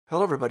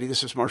Hello, everybody.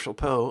 This is Marshall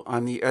Poe.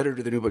 I'm the editor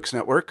of the New Books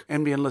Network.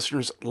 NBN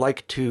listeners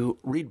like to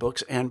read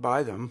books and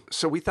buy them.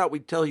 So we thought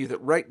we'd tell you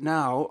that right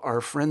now, our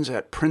friends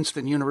at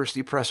Princeton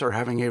University Press are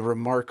having a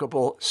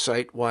remarkable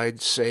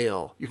site-wide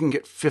sale. You can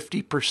get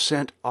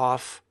 50%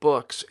 off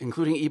books,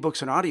 including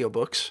ebooks and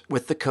audiobooks,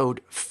 with the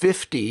code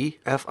 50,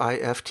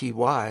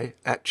 F-I-F-T-Y,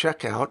 at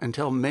checkout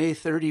until May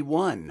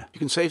 31. You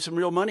can save some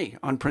real money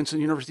on Princeton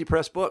University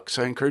Press books.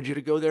 I encourage you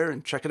to go there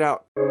and check it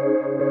out.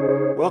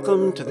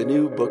 Welcome to the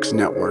New Books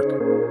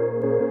Network.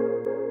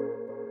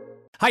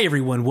 Hi,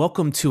 everyone.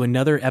 Welcome to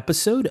another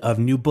episode of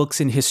New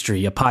Books in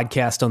History, a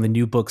podcast on the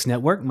New Books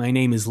Network. My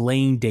name is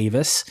Lane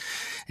Davis,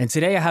 and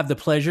today I have the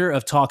pleasure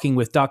of talking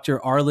with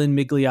Dr. Arlen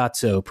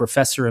Migliazzo,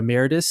 Professor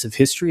Emeritus of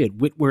History at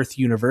Whitworth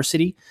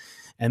University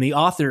and the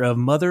author of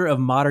Mother of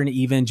Modern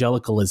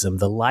Evangelicalism,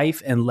 The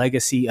Life and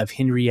Legacy of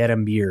Henrietta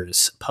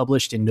Mears,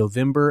 published in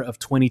November of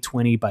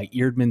 2020 by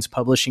Eerdmans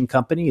Publishing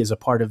Company as a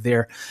part of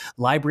their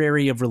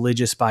Library of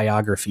Religious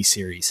Biography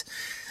series.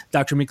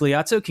 Dr.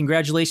 Migliazzo,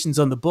 congratulations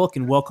on the book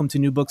and welcome to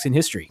New Books in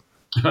History.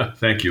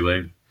 Thank you,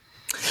 Lane.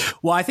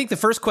 Well, I think the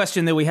first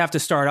question that we have to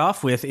start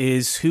off with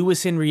is, who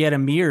was Henrietta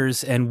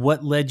Mears and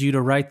what led you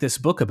to write this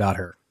book about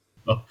her?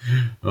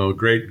 Oh,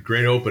 great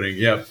opening.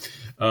 Yeah.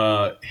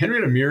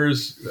 Henrietta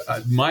Mears,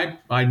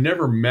 I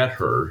never met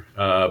her,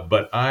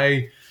 but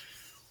I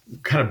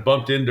kind of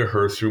bumped into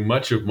her through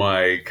much of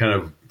my kind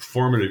of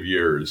formative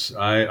years.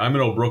 I'm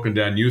an old broken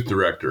down youth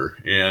director,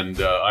 and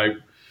I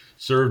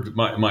served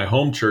my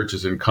home church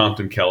is in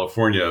Compton,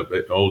 California,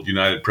 an old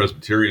United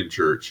Presbyterian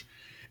church.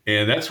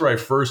 And that's where I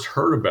first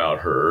heard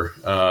about her.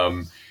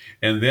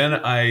 And then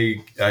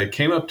I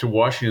came up to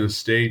Washington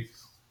State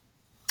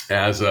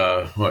as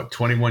a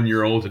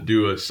 21-year-old to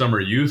do a summer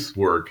youth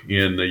work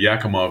in the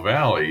Yakima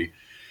Valley.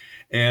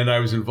 And I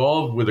was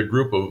involved with a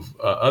group of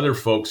other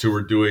folks who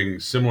were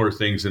doing similar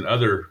things in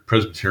other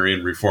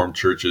Presbyterian Reformed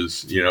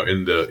churches,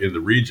 in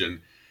the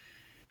region.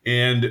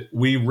 And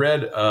we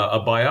read a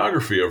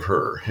biography of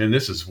her, and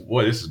this is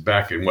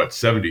back in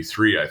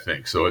 73, I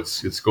think. So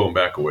it's going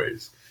back a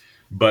ways.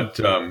 But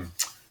I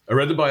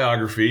read the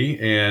biography,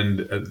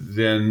 and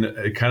then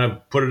I kind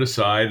of put it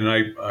aside.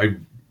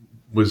 And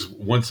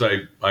once I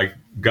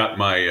got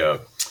my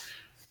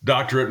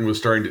doctorate and was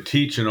starting to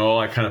teach and all,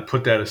 I kind of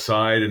put that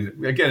aside.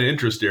 And again, an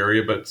interest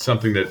area, but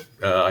something that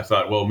I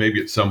thought, well, maybe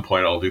at some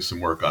point I'll do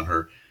some work on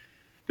her.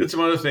 Did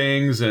some other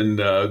things, and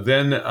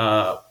then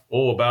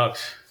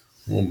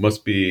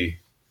must be,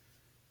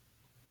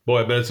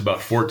 I bet it's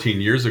about 14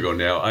 years ago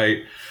now.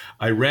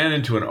 I ran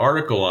into an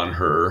article on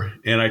her,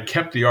 and I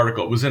kept the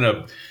article. It was in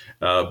a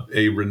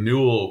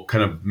renewal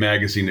kind of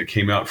magazine that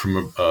came out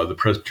from the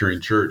Presbyterian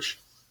Church,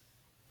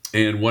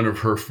 and one of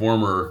her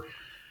former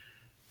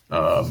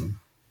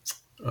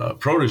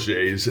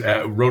proteges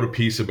wrote a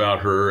piece about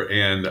her,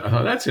 and I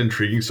thought, that's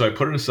intriguing. So I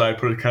put it aside,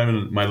 put it kind of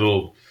in my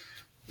little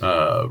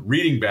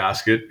reading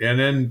basket, and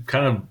then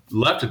kind of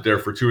left it there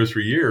for 2 or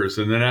 3 years.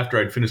 And then after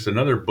I'd finished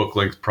another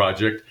book-length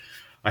project,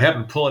 I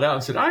happened to pull it out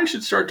and said, I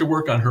should start to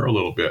work on her a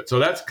little bit. So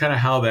that's kind of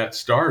how that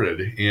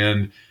started.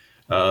 And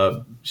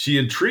she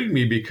intrigued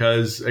me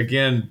because,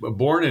 again,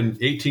 born in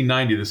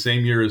 1890, the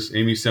same year as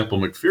Aimee Semple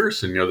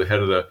McPherson, the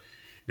head of the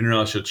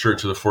International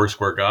Church of the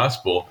Foursquare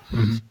Gospel.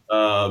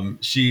 Mm-hmm.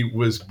 She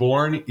was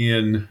born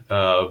in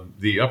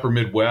the upper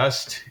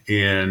Midwest,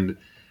 and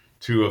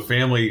to a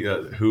family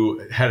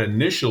who had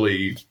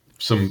initially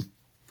some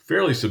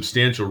fairly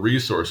substantial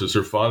resources.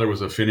 Her father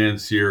was a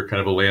financier, kind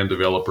of a land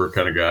developer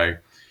kind of guy,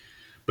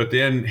 but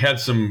then had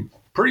some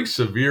pretty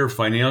severe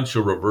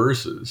financial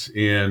reverses,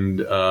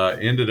 and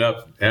ended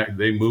up,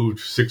 they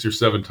moved 6 or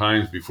 7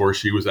 times before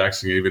she was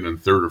actually even in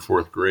 3rd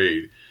or 4th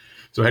grade.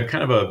 So had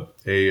kind of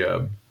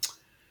a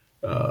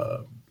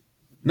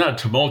not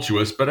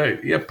tumultuous, but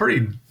a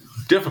pretty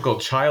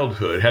difficult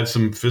childhood, had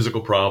some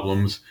physical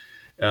problems.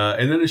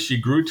 And then as she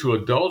grew to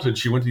adulthood,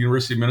 she went to the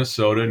University of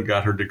Minnesota and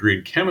got her degree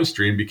in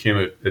chemistry and became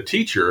a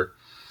teacher,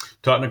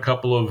 taught in a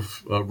couple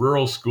of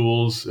rural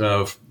schools,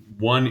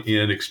 one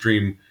in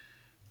extreme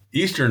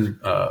eastern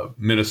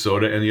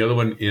Minnesota and the other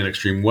one in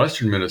extreme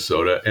western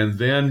Minnesota, and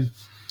then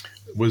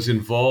was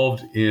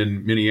involved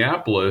in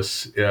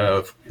Minneapolis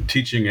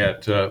teaching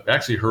at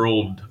actually her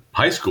old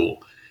high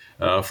school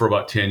for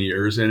about 10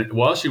 years. And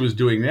while she was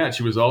doing that,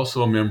 she was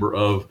also a member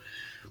of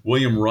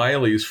William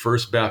Riley's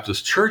First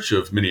Baptist Church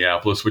of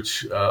Minneapolis,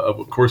 which,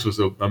 of course, was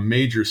a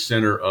major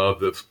center of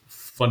the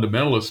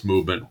fundamentalist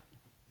movement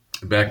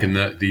back in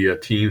the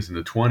teens and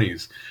the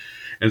 20s.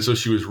 And so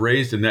she was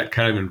raised in that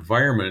kind of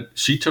environment.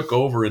 She took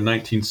over in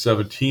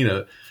 1917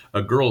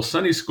 a girls'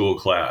 Sunday school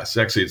class.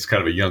 Actually, it's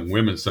kind of a young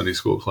women's Sunday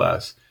school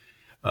class.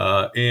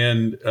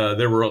 And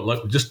there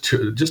were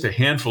just a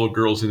handful of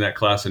girls in that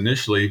class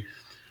initially.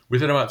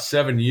 Within about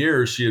 7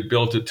 years, she had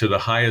built it to the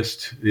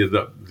highest,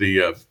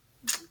 the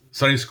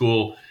Sunday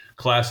school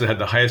class that had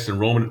the highest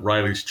enrollment at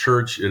Riley's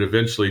Church. It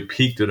eventually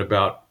peaked at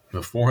about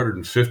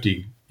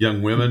 450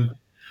 young women.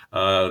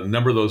 A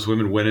number of those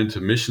women went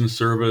into mission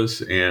service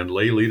and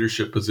lay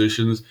leadership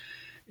positions.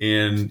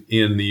 And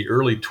in the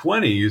early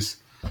 20s,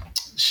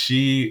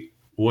 she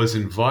was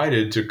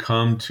invited to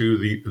come to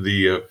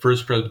the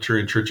First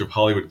Presbyterian Church of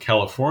Hollywood,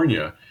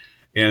 California,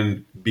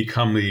 and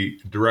become the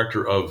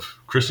director of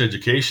Christian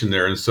education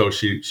there. And so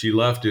she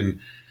left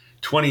in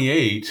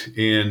 28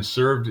 and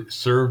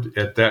served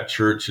at that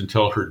church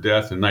until her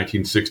death in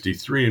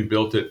 1963, and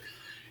built it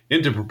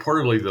into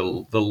purportedly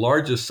the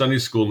largest Sunday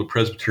school in the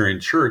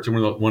Presbyterian Church, and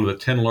one of the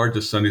 10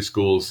 largest Sunday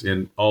schools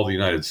in all the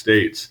United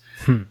States.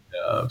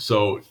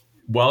 So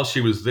while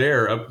she was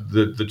there,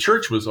 the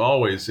church was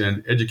always,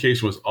 and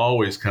education was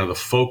always kind of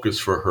the focus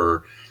for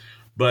her.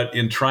 But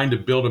in trying to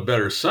build a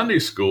better Sunday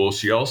school,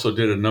 she also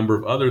did a number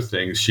of other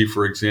things. She,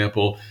 for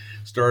example,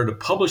 started a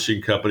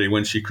publishing company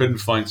when she couldn't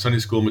find Sunday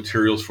school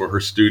materials for her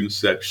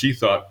students that she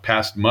thought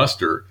passed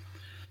muster.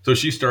 So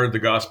she started the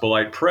Gospel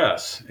Light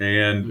Press,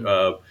 and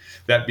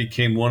that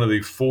became one of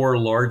the 4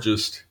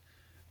 largest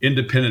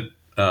independent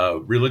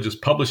religious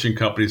publishing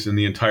companies in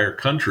the entire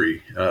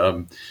country.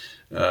 But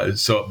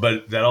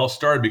that all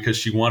started because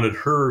she wanted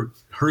her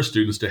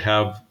students to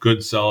have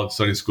good, solid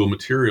Sunday school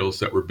materials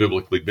that were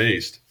biblically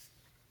based.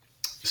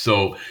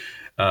 So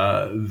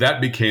that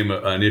became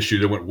an issue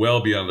that went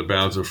well beyond the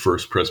bounds of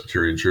First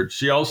Presbyterian Church.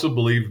 She also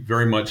believed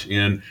very much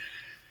in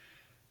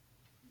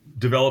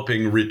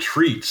developing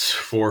retreats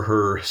for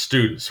her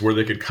students where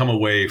they could come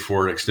away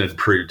for an extended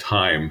period of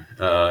time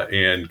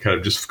and kind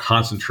of just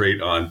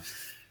concentrate on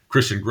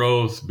Christian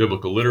growth,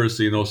 biblical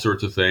literacy, and those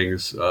sorts of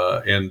things.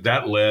 And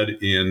that led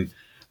in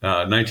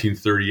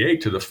 1938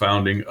 to the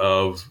founding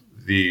of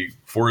the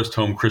Forest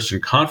Home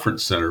Christian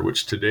Conference Center,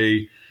 which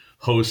today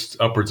hosts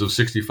upwards of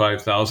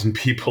 65,000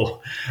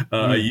 people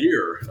a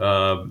year.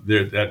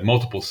 They're at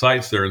multiple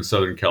sites there in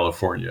Southern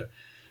California.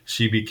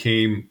 She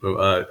became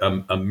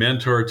a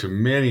mentor to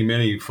many,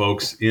 many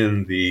folks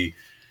in we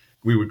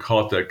would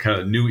call it the kind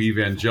of new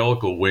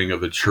evangelical wing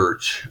of the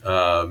church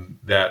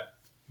that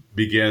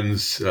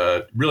begins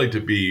really to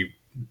be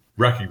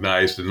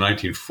recognized in the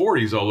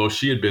 1940s, although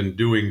she had been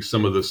doing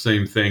some of the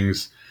same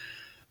things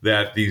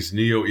that these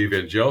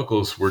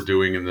neo-evangelicals were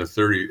doing in the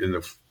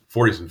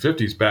 40s and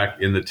 50s back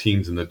in the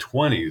teens and the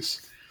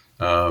 20s.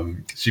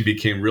 She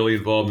became really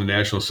involved in the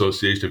National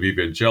Association of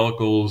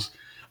Evangelicals.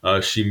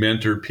 She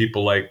mentored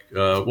people like,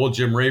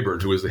 Jim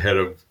Rayburn, who was the head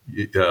of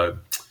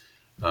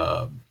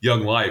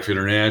Young Life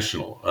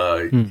International.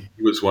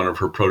 He was one of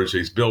her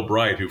proteges. Bill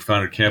Bright, who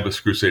founded Campus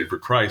Crusade for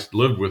Christ,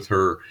 lived with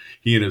her.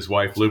 He and his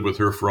wife lived with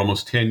her for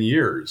almost 10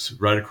 years,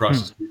 right across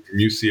the street from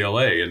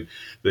UCLA. And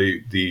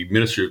the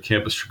ministry of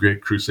Campus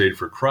Crusade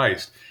for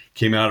Christ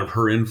came out of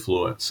her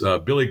influence.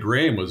 Billy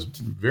Graham was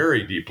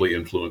very deeply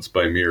influenced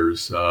by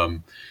Mears.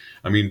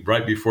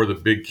 Right before the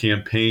big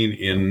campaign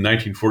in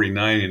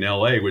 1949 in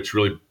LA, which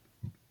really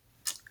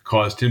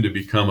caused him to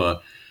become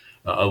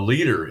a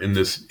leader in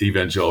this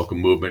evangelical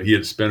movement, he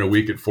had spent a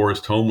week at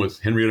Forest Home with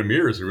Henrietta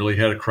Mears and really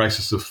had a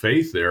crisis of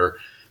faith there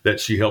that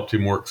she helped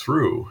him work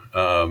through.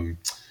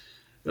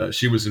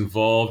 She was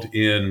involved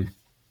in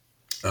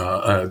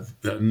a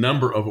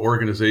number of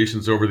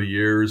organizations over the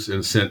years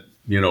and sent,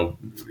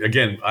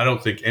 again, I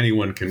don't think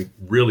anyone can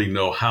really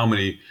know how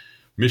many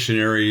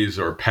missionaries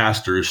or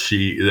pastors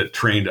that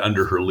trained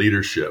under her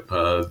leadership.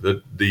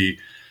 The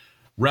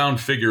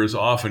round figure is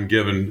often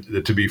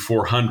given to be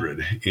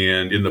 400.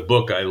 And in the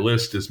book, I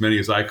list as many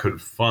as I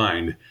could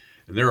find.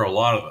 And there are a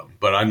lot of them,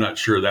 but I'm not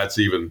sure that's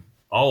even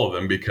all of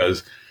them,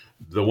 because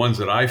the ones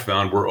that I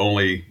found were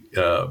only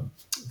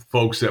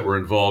folks that were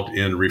involved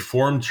in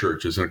Reformed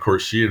churches. And of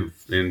course, she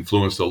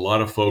influenced a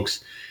lot of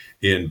folks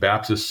in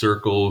Baptist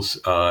circles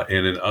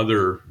and in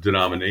other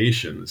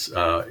denominations.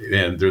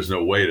 And there's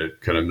no way to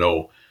kind of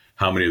know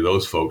how many of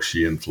those folks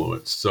she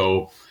influenced.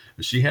 So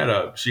she had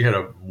a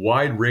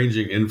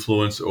wide-ranging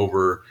influence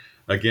over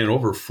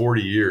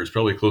 40 years,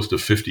 probably close to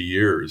 50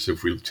 years,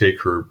 if we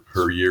take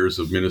her years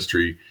of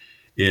ministry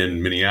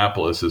in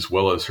Minneapolis as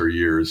well as her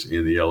years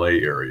in the LA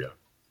area.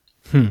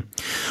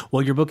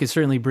 Well, your book is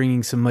certainly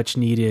bringing some much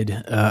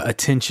needed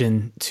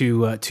attention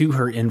to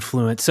her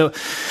influence. So,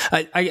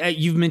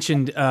 you've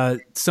mentioned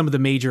some of the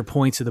major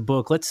points of the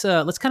book. Let's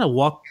kind of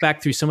walk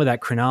back through some of that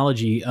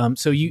chronology.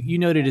 So, you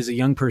noted as a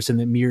young person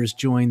that Mears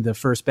joined the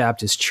First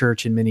Baptist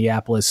Church in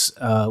Minneapolis,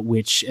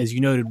 which, as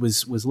you noted,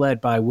 was led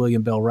by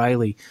William Bell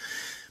Riley.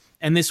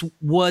 And this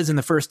was in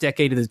the first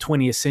decade of the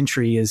 20th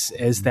century as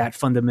that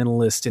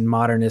fundamentalist and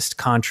modernist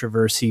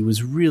controversy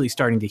was really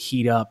starting to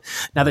heat up.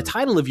 Now, the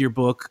title of your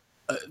book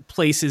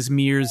places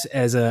Mears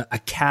as a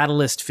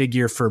catalyst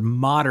figure for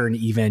modern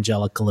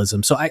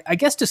evangelicalism. So I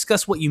guess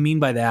discuss what you mean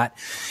by that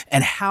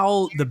and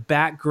how the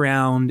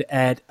background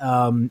at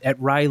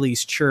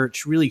Riley's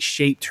church really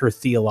shaped her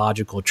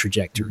theological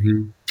trajectory.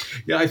 Mm-hmm.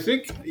 Yeah, I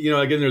think,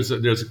 again, there's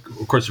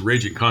of course a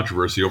raging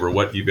controversy over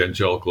what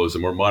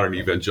evangelicalism or modern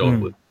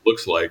evangelicalism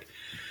looks like.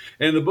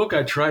 And in the book,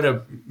 I try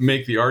to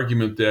make the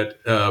argument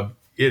that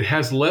it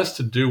has less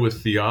to do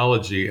with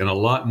theology and a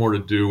lot more to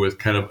do with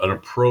kind of an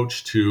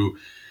approach to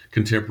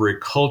contemporary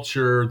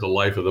culture, the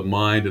life of the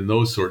mind, and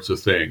those sorts of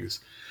things.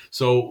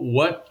 So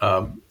what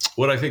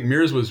I think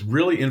Mears was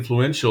really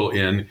influential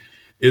in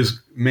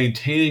is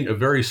maintaining a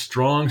very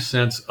strong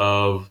sense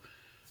of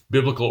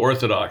biblical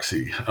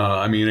orthodoxy.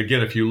 I mean,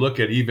 again, if you look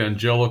at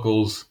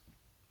evangelicals,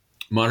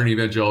 modern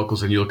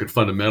evangelicals, and you look at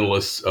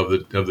fundamentalists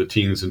of the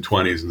teens and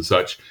 20s and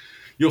such,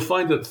 you'll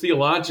find that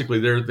theologically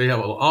they have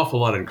an awful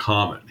lot in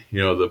common.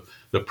 You know,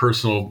 the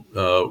personal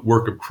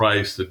work of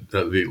Christ,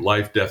 the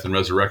life, death, and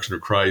resurrection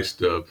of Christ,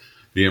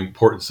 the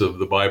importance of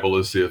the Bible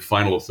as the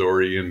final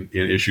authority in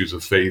issues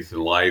of faith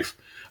and life.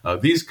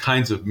 These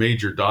kinds of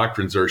major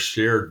doctrines are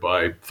shared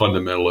by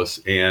fundamentalists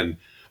and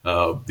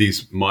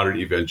these modern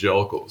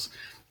evangelicals.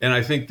 And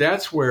I think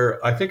that's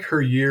where I think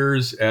her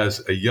years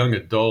as a young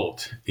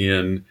adult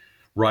in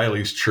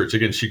Riley's church,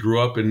 again, she grew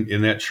up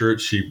in that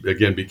church. She,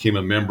 again, became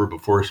a member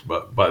before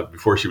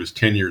she was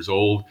 10 years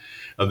old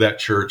of that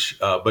church.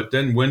 But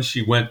then when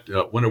she went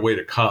away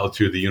to college,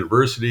 to the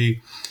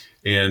university,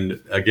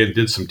 and again,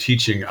 did some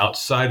teaching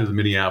outside of the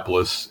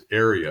Minneapolis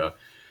area,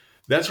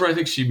 that's where I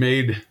think she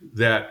made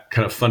that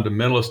kind of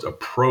fundamentalist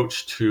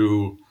approach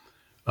to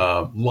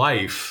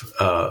life.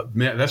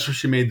 That's where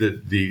she made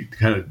the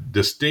kind of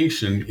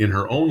distinction in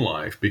her own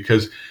life,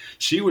 because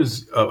she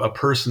was a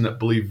person that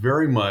believed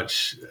very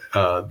much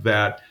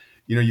that,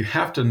 you know, you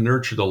have to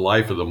nurture the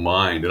life of the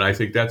mind. And I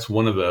think that's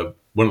one of the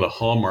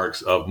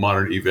hallmarks of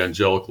modern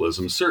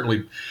evangelicalism,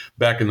 certainly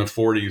back in the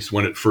 40s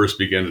when it first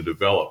began to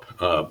develop,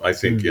 I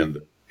think,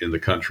 in the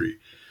country.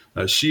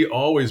 She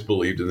always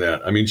believed in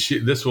that. I mean,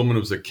 this woman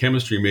was a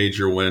chemistry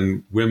major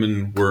when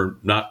women were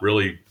not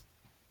really,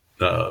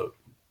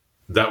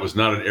 that was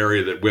not an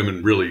area that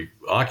women really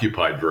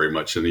occupied very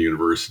much in the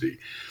university.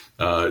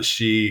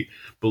 She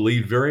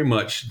believed very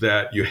much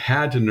that you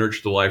had to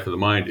nurture the life of the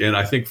mind. And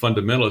I think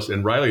fundamentalists,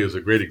 and Riley is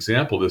a great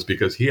example of this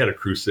because he had a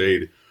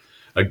crusade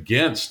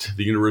against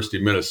the University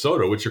of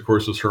Minnesota, which of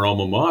course was her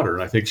alma mater.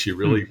 And I think she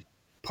really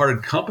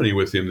parted company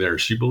with him there.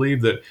 She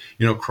believed that,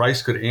 you know,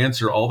 Christ could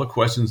answer all the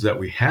questions that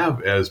we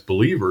have as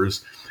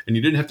believers, and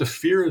you didn't have to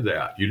fear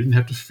that. You didn't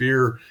have to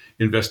fear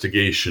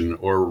investigation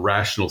or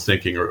rational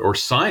thinking or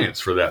science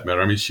for that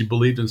matter. I mean, she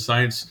believed in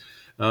science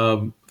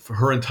for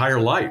her entire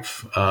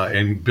life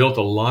and built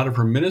a lot of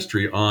her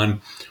ministry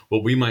on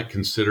what we might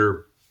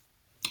consider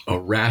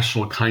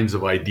rational kinds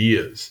of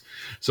ideas.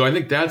 So I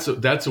think that's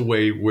a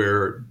way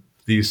where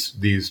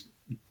these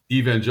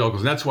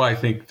evangelicals, and that's why I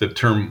think the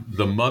term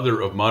the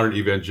mother of modern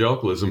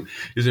evangelicalism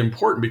is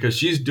important, because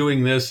she's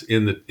doing this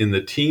in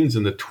the teens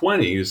and the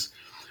 20s,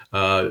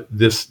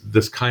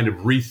 this kind of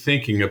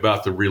rethinking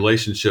about the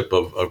relationship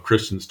of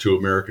Christians to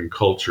American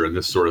culture and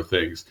this sort of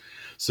things.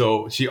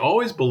 So she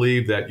always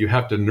believed that you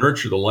have to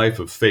nurture the life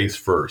of faith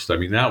first. I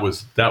mean, that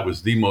was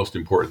the most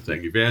important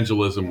thing.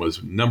 Evangelism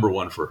was number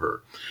one for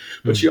her.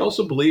 But she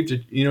also believed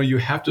that, you know, you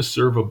have to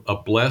serve a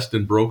blessed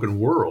and broken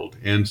world.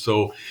 And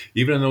so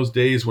even in those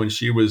days when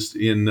she was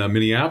in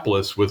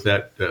Minneapolis with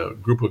that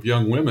group of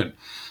young women,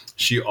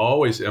 she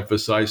always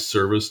emphasized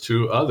service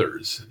to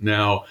others.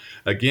 Now,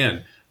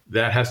 again,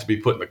 that has to be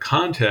put in the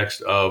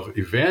context of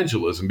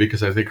evangelism,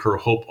 because I think her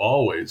hope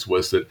always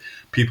was that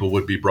people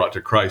would be brought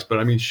to Christ. But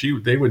I mean,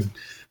 they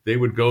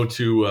would go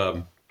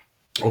to,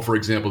 for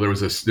example, there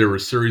were a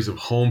series of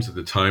homes at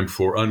the time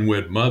for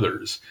unwed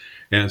mothers,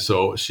 and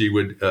so she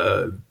would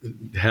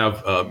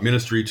have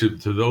ministry to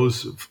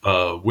those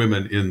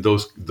women in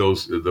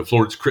the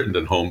Florence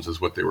Crittenden homes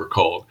is what they were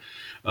called.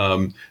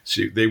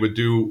 They would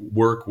do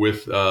work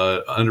with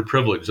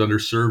underprivileged,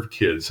 underserved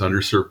kids,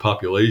 underserved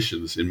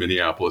populations in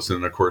Minneapolis,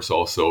 and of course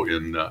also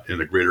in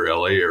the greater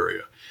LA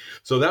area.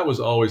 So that was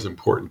always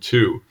important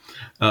too.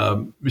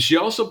 She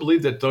also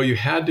believed that though you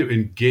had to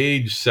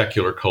engage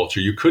secular culture,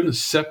 you couldn't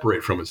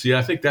separate from it. See,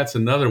 I think that's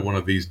another one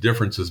of these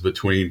differences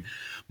between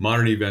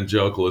modern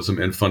evangelicalism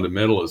and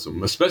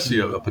fundamentalism, especially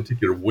a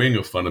particular wing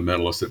of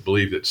fundamentalists that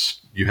believed that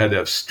you had to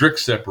have strict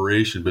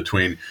separation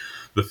between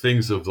the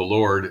things of the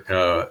Lord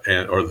or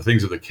the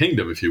things of the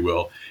kingdom, if you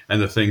will,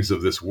 and the things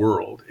of this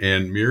world.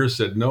 And Mears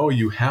said, no,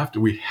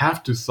 we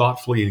have to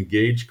thoughtfully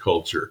engage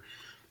culture.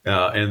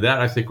 And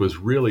that, I think, was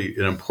really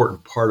an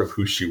important part of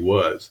who she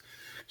was.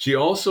 She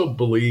also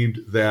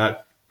believed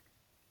that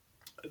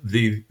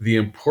the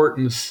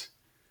importance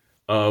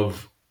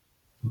of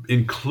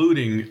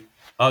including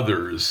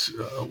others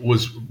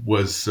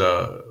was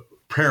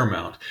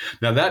paramount.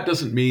 Now, that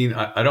doesn't mean,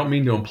 I don't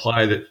mean to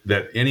imply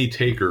that any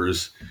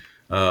takers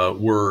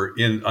were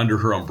under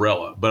her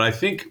umbrella. But I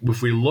think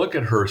if we look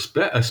at her,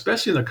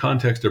 especially in the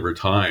context of her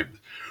time,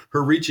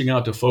 her reaching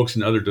out to folks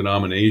in other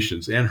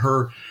denominations and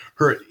her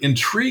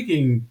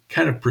intriguing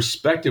kind of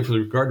perspective with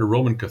regard to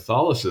Roman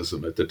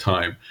Catholicism at the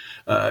time,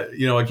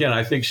 again,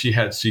 I think she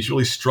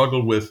really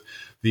struggled with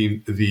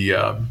the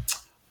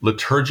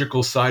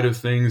liturgical side of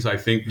things. I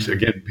think,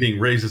 again,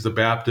 being raised as a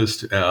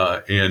Baptist,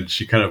 and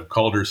she kind of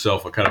called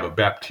herself a kind of a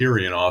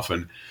Baptarian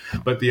often.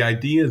 But the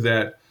idea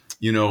that,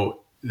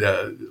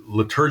 the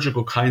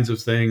liturgical kinds of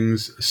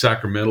things,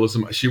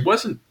 sacramentalism, she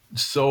wasn't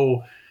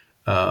so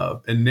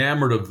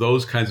enamored of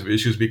those kinds of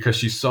issues because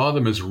she saw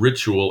them as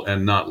ritual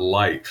and not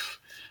life.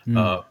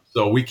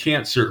 So we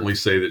can't certainly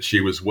say that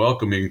she was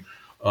welcoming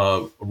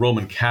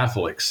Roman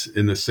Catholics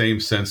in the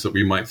same sense that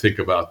we might think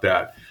about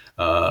that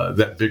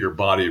that bigger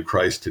body of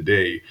Christ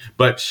today.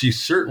 But she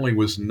certainly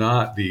was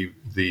not the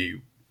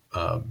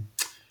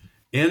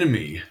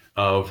enemy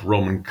of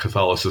Roman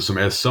Catholicism,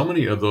 as so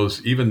many of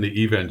those, even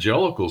the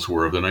evangelicals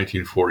were of the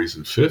 1940s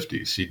and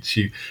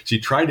 50s. She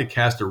tried to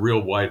cast a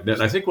real wide net.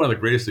 And I think one of the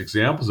greatest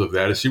examples of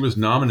that is she was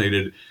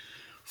nominated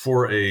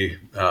for an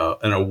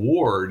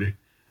award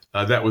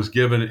that was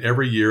given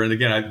every year. And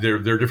again, there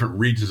are different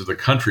regions of the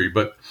country,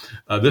 but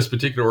this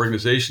particular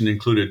organization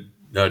included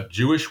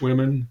Jewish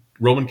women,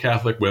 Roman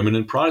Catholic women,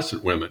 and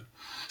Protestant women.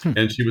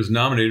 And she was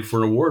nominated for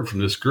an award from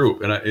this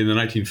group in the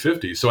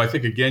 1950s. So I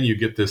think, again, you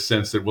get this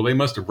sense that, well, they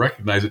must have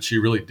recognized that she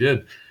really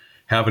did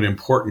have an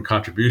important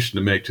contribution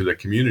to make to the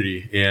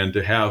community. And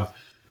to have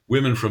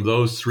women from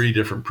those three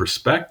different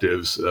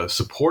perspectives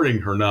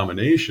supporting her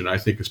nomination, I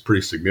think is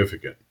pretty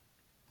significant.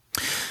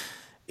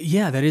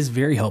 Yeah, that is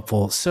very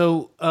helpful.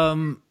 So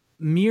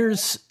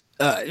Mears,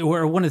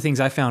 or one of the things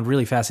I found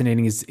really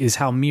fascinating is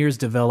how Mears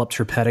developed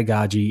her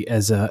pedagogy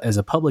as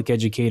a public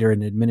educator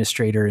and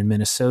administrator in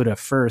Minnesota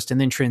first, and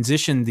then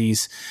transitioned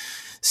these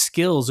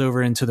skills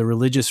over into the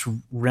religious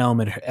realm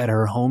at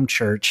her home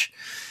church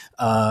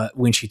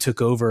when she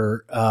took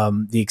over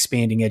the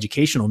expanding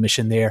educational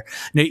mission there.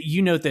 Now,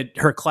 you note that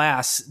her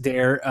class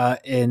there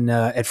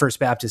at First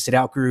Baptist, it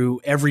outgrew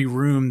every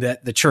room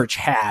that the church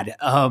had.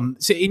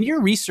 So in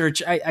your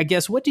research, I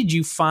guess, what did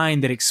you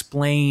find that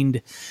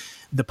explained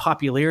the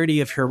popularity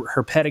of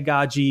her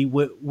pedagogy?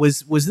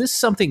 Was this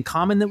something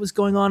common that was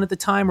going on at the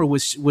time, or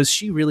was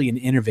she really an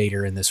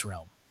innovator in this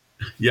realm?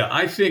 Yeah,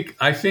 I think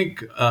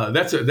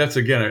that's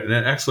again an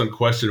excellent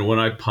question, and one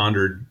I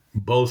pondered,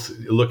 both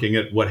looking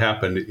at what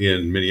happened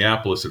in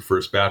Minneapolis at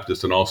First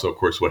Baptist, and also, of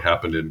course, what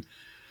happened in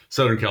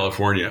Southern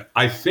California.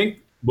 I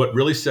think what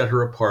really set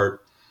her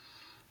apart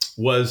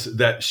was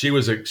that she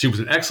was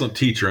an excellent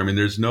teacher. I mean,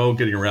 there's no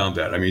getting around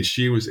that. I mean,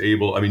 she was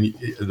able. I mean,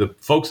 the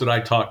folks that I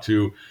talked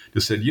to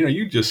just said,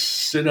 you just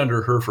sit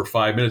under her for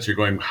 5 minutes. You're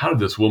going, how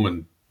does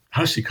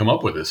she come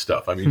up with this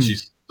stuff? I mean,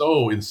 she's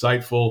so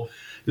insightful.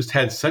 Just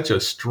had such a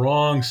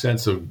strong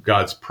sense of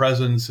God's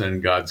presence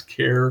and God's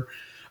care.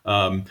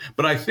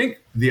 But I think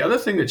the other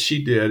thing that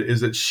she did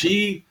is that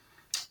she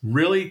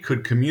really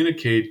could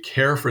communicate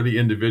care for the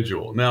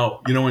individual.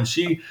 Now, when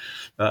she,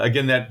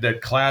 again,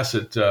 that class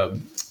at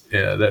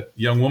that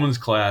young woman's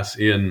class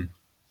in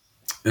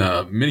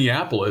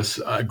Minneapolis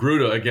grew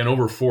to, again,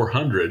 over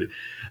 400.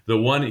 The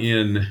one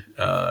in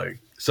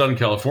Southern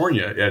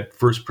California at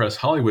First Pres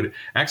Hollywood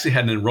actually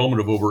had an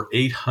enrollment of over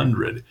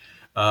 800.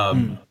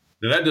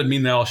 Now, that doesn't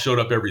mean they all showed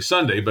up every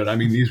Sunday, but I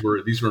mean, these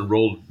were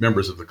enrolled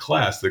members of the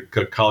class, the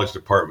college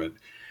department.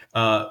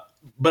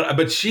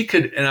 But she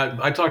could, and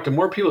I talked to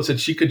more people that said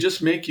she could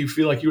just make you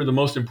feel like you were the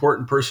most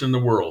important person in the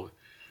world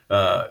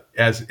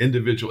as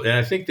individual. And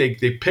I think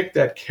they picked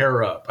that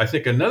care up. I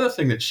think another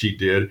thing that she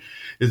did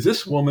is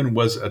this woman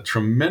was a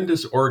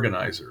tremendous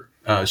organizer.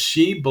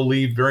 She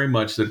believed very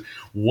much that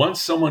once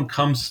someone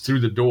comes through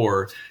the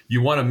door, you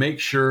want to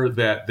make sure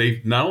that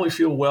they not only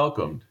feel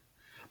welcomed,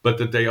 but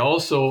that they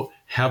also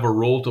have a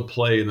role to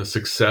play in the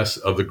success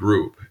of the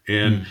group.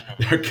 And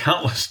there are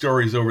countless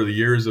stories over the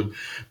years of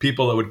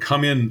people that would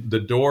come in the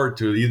door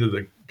to either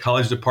the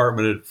college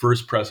department at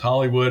First Pres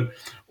Hollywood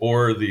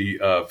or the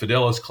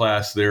Fidelis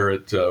class there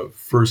at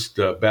First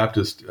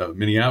Baptist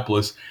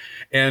Minneapolis.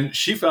 And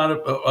she found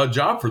a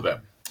job for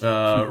them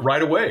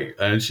right away.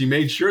 And she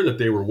made sure that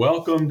they were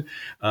welcomed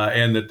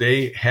and that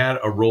they had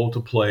a role to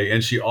play.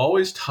 And she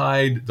always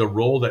tied the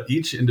role that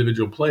each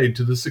individual played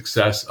to the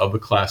success of the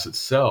class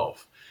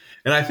itself.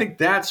 And I think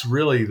that's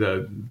really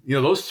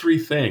those three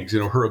things,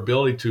 her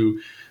ability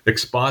to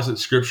exposit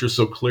scripture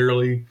so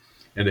clearly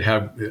and to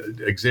have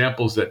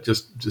examples that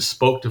just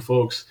spoke to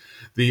folks,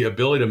 the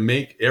ability to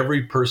make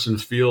every person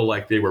feel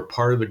like they were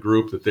part of the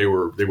group, that they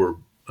were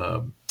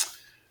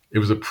it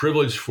was a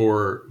privilege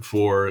for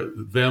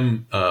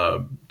them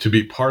to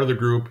be part of the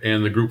group,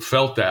 and the group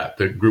felt that.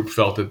 The group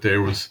felt that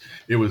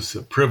it was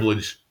a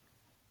privilege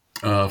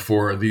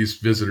for these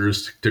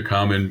visitors to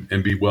come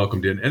and be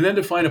welcomed in, and then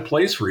to find a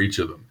place for each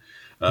of them.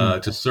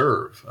 To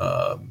serve.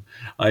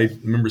 I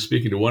remember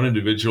speaking to one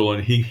individual,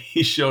 and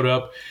he showed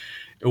up,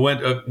 went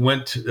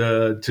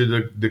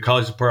to the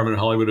college department in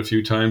Hollywood a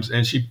few times,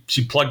 and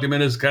she plugged him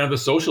in as kind of the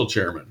social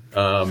chairman,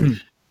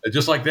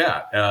 just like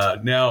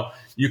that. Now,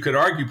 you could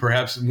argue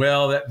perhaps,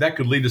 well, that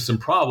could lead to some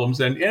problems,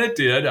 and it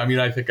did. I mean,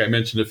 I think I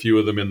mentioned a few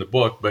of them in the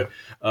book, but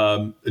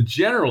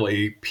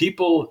generally,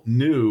 people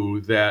knew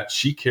that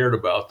she cared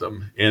about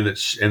them, and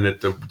that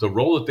the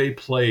role that they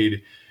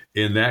played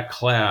in that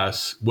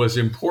class was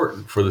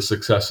important for the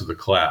success of the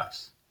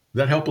class. Does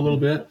that help a little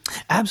bit?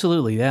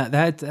 Absolutely.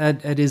 That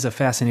is a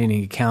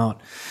fascinating account.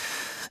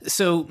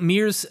 So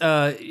Mears,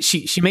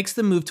 she makes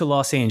the move to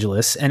Los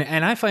Angeles,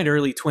 and I find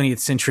early 20th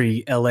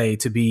century LA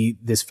to be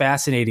this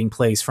fascinating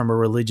place from a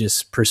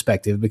religious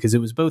perspective, because it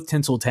was both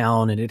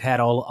Tinseltown and it had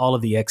all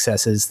of the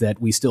excesses that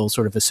we still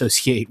sort of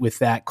associate with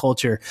that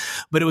culture,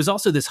 but it was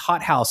also this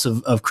hothouse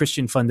of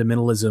Christian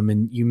fundamentalism.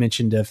 And you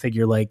mentioned a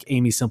figure like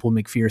Aimee Semple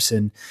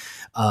McPherson.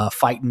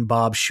 Fighting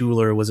Bob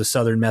Schuler was a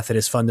Southern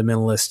Methodist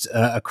fundamentalist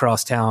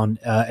across town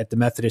at the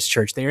Methodist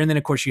Church there, and then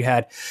of course you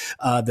had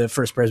the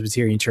First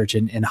Presbyterian Church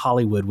in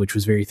Hollywood, which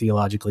was very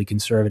theologically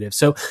conservative.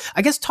 So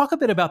I guess talk a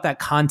bit about that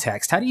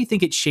context. How do you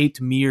think it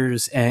shaped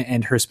Mears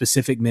and her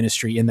specific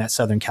ministry in that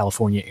Southern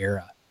California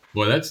era?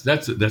 Well, that's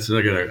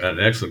an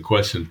excellent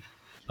question.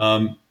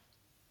 I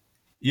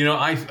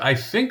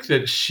think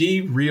that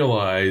she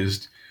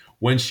realized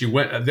when she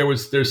went,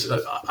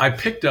 I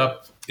picked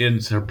up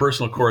in her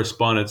personal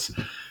correspondence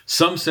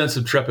some sense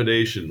of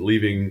trepidation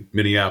leaving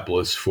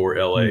Minneapolis for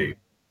LA.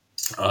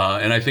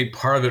 And I think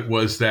part of it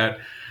was that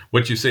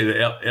what you say,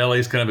 that LA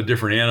is kind of a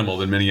different animal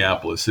than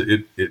Minneapolis.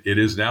 It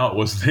is now, it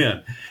was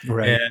then.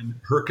 Right. And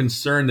her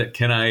concern that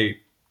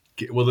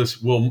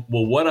will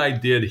what I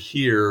did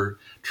here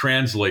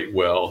translate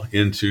well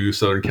into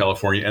Southern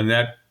California and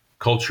that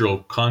cultural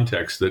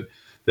context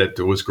that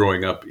was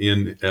growing up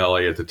in LA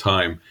at the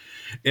time.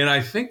 And I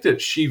think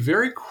that she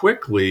very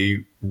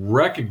quickly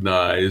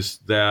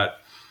recognized that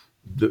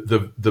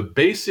the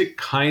basic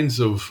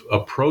kinds of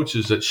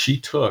approaches that she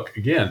took,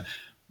 again,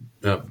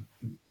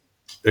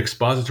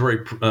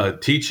 expository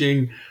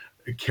teaching,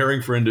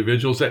 caring for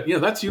individuals,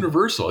 that's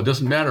universal. It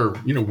doesn't matter,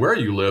 where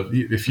you live.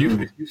 If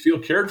you feel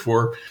cared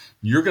for,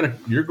 you're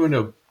going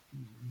to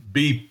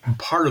be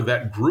part of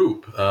that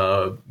group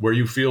where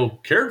you feel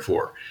cared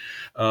for.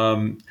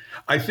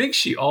 I think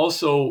she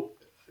also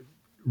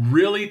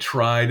really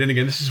tried, and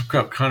again, this is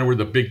kind of where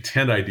the Big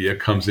Tent idea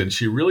comes in.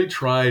 She really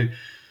tried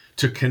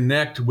to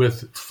connect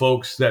with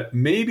folks that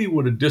maybe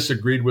would have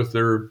disagreed with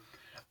her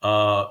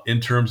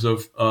in terms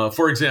of,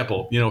 for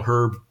example,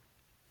 her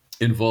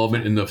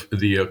involvement in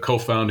the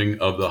co-founding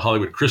of the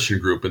Hollywood Christian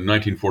Group in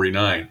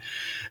 1949.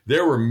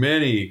 There were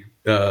many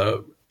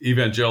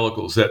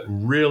evangelicals that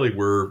really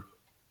were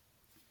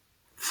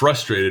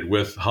frustrated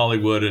with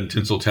Hollywood and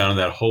Tinseltown and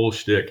that whole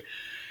shtick.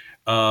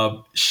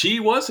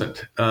 She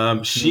wasn't.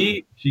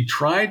 She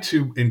tried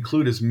to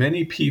include as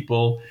many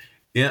people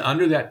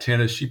under that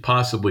tent as she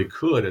possibly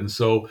could, and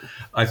so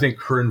I think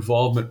her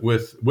involvement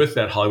with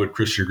that Hollywood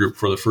Christian Group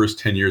for the first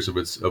 10 years of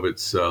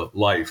its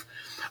life,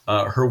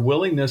 her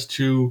willingness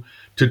to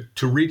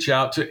reach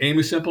out to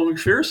Aimee Semple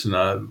McPherson,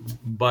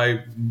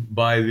 by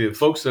the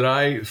folks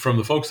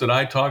that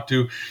I talked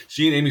to,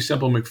 she and Aimee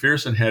Semple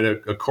McPherson had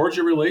a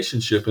cordial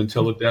relationship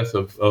until the death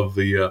of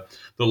the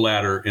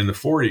latter in the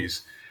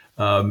 40s.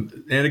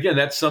 And again,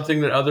 that's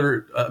something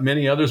that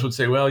many others would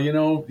say, well,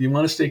 you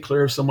want to stay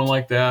clear of someone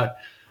like that.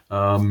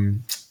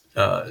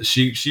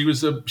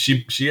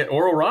 She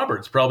Oral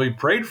Roberts probably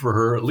prayed for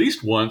her at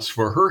least once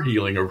for her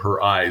healing of her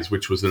eyes,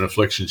 which was an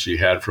affliction she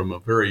had from a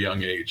very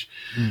young age.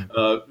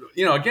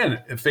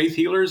 Again, faith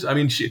healers. I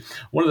mean,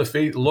 one of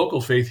the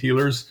local faith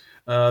healers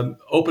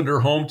opened her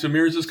home to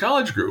Mears's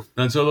college group,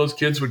 and so those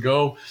kids would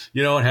go,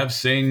 and have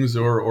sings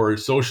or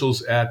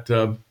socials at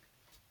the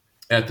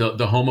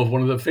home of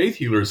one of the faith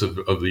healers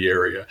of the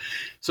area.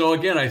 So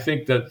again, I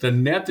think that the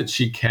net that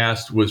she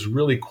cast was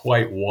really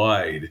quite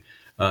wide.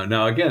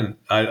 Now, again,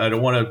 I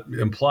don't want to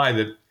imply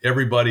that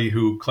everybody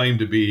who claimed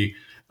to be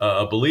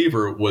a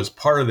believer was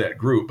part of that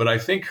group, but I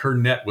think her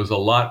net was a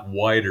lot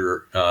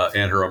wider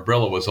and her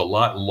umbrella was a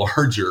lot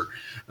larger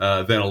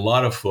than a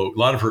lot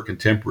of her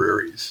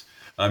contemporaries.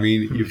 I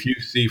mean, if you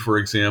see, for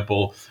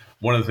example,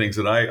 one of the things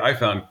that I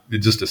found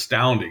just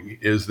astounding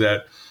is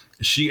that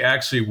she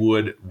actually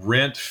would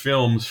rent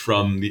films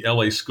from the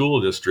LA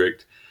school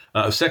district,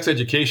 sex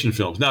education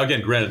films. Now,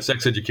 again, granted,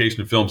 sex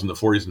education films in the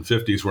 40s and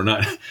 50s were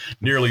not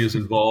nearly as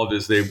involved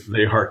as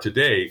they are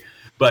today.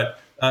 But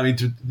I mean,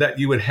 that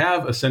you would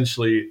have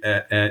essentially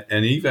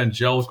an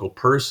evangelical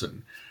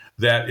person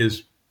that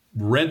is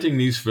renting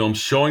these films,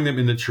 showing them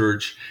in the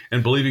church,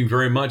 and believing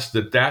very much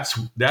that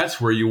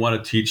that's where you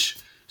want to teach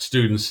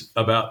students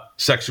about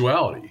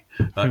sexuality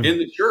in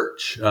the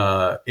church.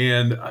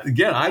 And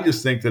again, I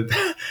just think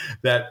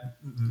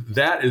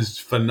that is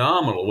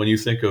phenomenal when you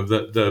think of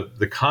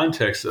the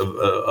context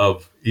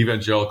of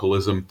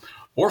evangelicalism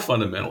or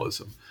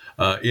fundamentalism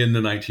in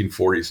the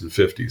 1940s and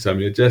 50s. I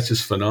mean, that's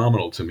just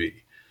phenomenal to me.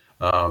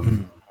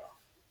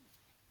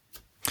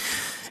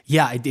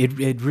 Yeah,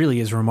 it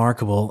really is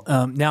remarkable.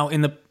 Now,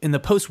 in the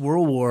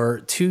post-World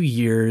War II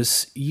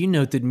years, you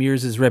note that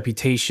Mears's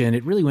reputation,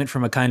 it really went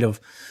from a kind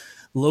of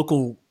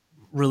local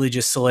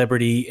religious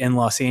celebrity in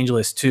Los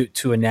Angeles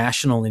to a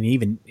national and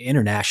even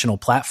international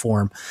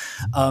platform.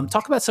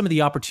 Talk about some of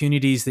the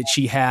opportunities that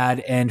she had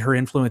and her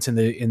influence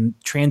in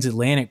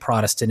transatlantic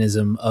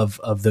Protestantism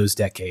of those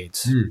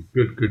decades.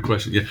 Good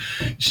question. Yeah,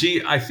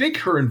 I think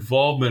her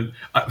involvement.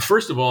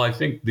 First of all, I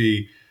think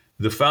the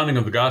founding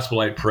of the Gospel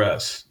Light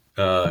Press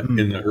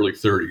in the early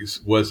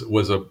 30s was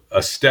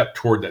a step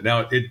toward that.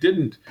 Now, it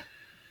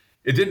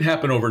It didn't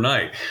happen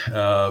overnight,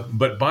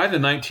 but by the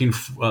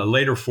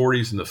later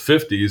 40s and the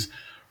 50s,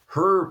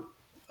 her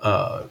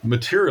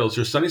materials,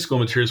 her Sunday school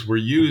materials, were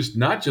used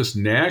not just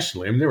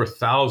nationally. I mean, there were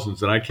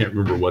thousands, and I can't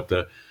remember what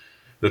the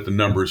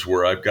numbers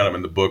were. I've got them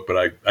in the book,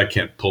 but I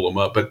can't pull them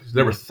up. But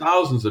there were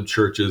thousands of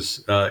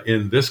churches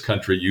in this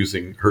country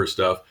using her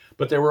stuff,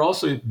 but they were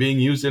also being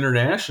used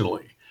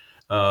internationally.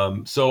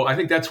 So I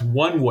think that's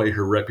one way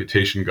her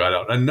reputation got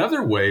out.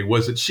 Another way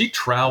was that she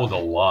traveled a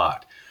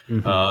lot.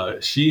 Mm-hmm.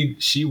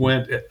 She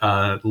went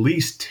at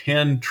least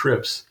 10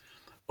 trips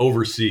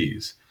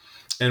overseas.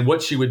 And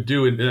what she would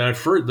do, and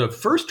the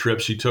first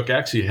trip she took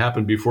actually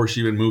happened before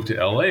she even moved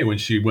to LA, when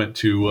she went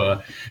to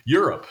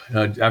Europe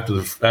after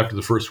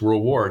the First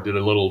World War. Did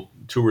a little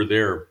tour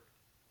there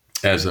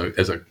as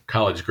a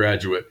college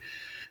graduate,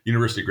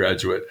 university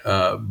graduate.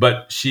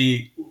 But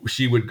she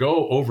would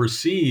go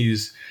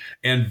overseas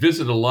and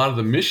visit a lot of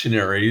the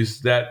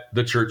missionaries that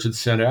the church had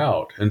sent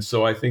out. And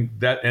so I think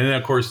that, and then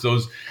of course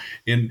those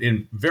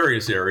in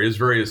various areas,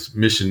 various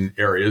mission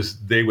areas,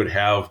 they would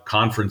have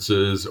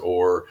conferences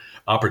or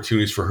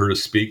opportunities for her to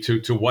speak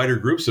to wider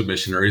groups of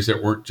missionaries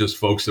that weren't just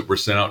folks that were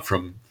sent out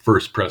from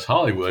First Pres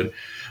Hollywood,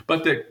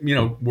 but that,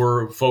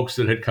 were folks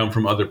that had come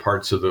from other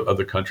parts of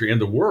the country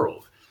and the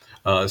world.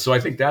 So I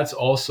think that's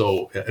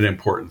also an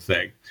important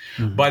thing.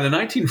 Mm-hmm. By the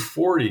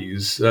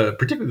 1940s,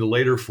 particularly the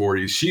later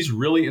 40s, she's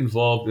really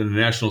involved in the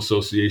National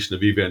Association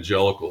of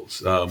Evangelicals.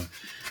 The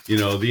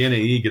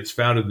NAE gets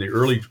founded in the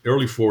early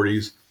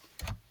 40s,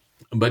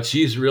 but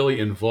she's really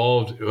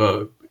involved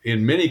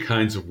in many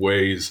kinds of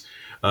ways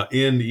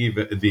in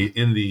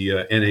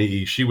the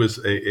NAE. She was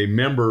a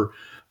member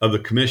of the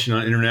Commission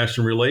on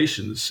International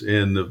Relations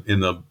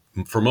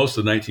for most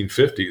of the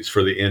 1950s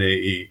for the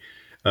NAE.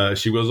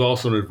 She was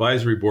also an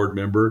advisory board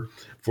member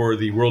for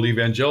the World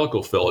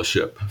Evangelical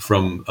Fellowship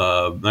from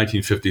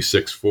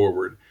 1956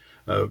 forward.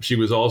 She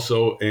was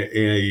also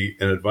an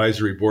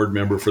advisory board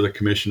member for the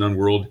Commission on the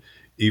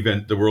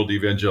World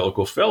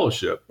Evangelical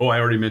Fellowship. Oh, I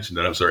already mentioned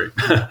that. I'm sorry.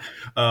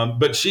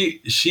 But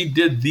she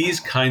did these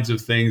kinds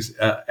of things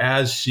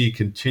as she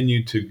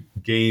continued to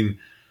gain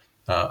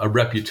a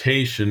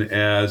reputation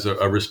as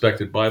a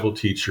respected Bible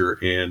teacher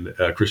and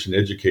a Christian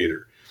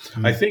educator.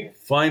 Mm-hmm. I think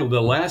finally,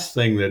 the last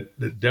thing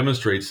that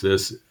demonstrates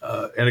this,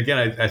 and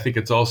again, I think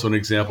it's also an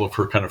example of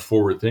her kind of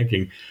forward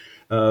thinking.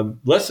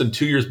 Less than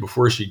 2 years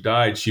before she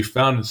died, she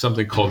founded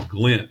something called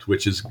GLINT,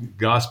 which is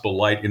Gospel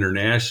Light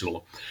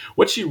International.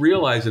 What she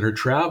realized in her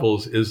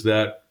travels is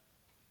that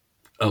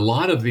a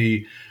lot of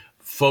the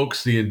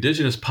folks, the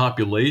indigenous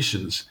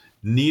populations,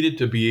 needed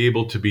to be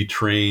able to be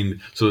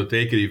trained so that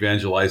they could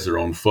evangelize their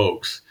own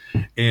folks.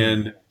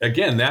 And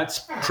again, that's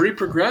pretty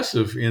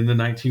progressive in the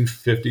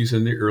 1950s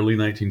and the early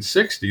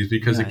 1960s,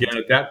 because again,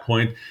 at that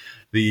point,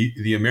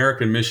 the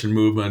American mission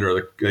movement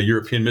or the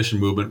European mission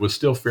movement was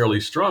still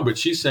fairly strong. But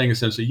she's saying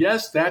essentially,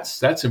 yes,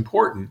 that's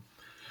important,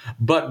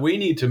 but we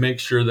need to make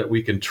sure that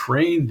we can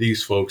train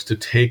these folks to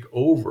take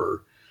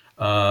over,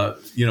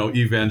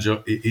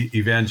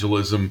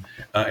 evangelism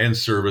and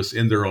service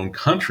in their own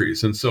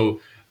countries. And so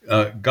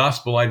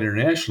Gospel Light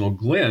International,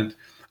 GLINT,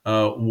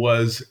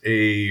 was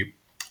a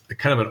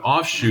kind of an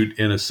offshoot,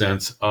 in a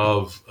sense,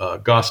 of the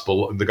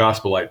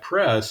Gospel Light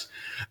Press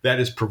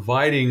that is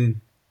providing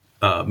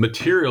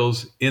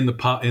materials in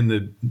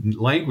the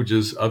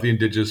languages of the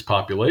indigenous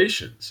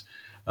populations,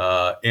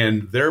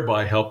 and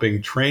thereby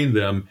helping train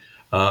them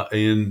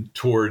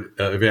toward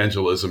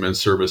evangelism and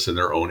service in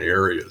their own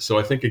areas. So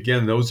I think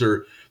again, those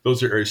are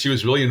areas she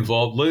was really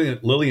involved.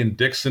 Lillian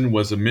Dixon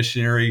was a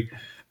missionary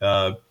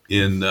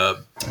in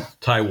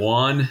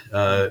Taiwan,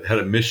 had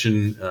a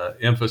mission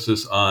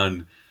emphasis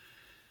on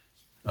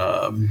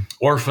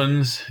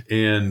orphans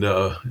and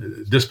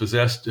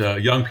dispossessed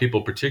young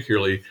people,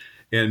 particularly.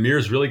 And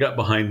Mears really got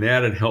behind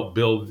that and helped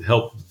build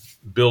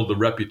the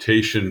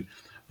reputation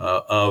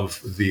of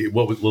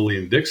what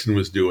Lillian Dixon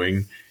was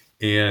doing.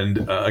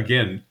 And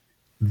again,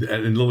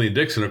 and Lillian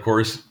Dixon, of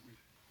course,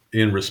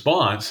 in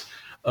response,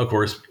 of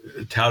course,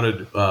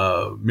 touted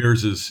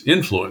Mears's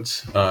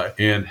influence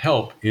and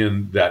help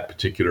in that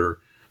particular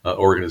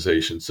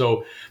organization.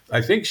 So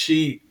I think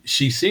she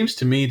seems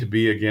to me to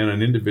be, again,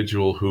 an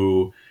individual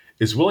who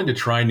is willing to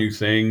try new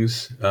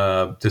things,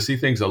 to see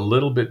things a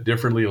little bit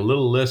differently, a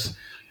little less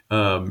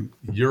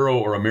Euro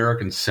or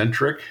American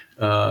centric.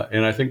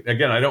 And I think,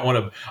 again, I don't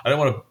want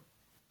to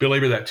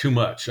belabor that too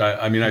much.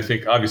 I mean, I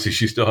think obviously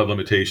she still had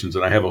limitations,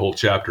 and I have a whole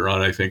chapter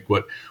on, I think,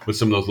 what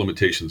some of those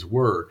limitations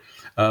were.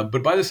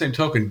 But by the same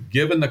token,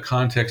 given the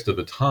context of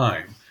the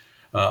time,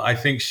 I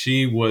think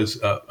she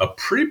was a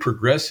pretty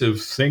progressive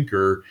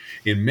thinker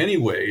in many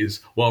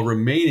ways, while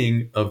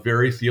remaining a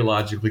very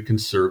theologically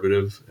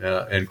conservative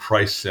and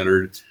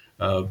Christ-centered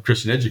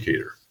Christian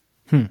educator.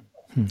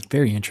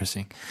 Very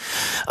interesting.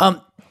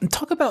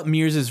 Talk about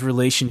Mears's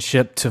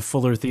relationship to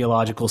Fuller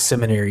Theological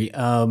Seminary.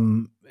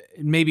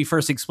 Maybe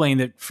first explain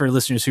that for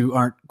listeners who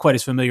aren't quite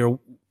as familiar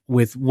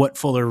with what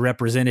Fuller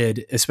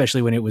represented,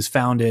 especially when it was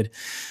founded.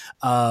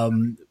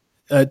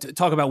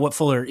 talk about what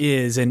Fuller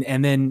is,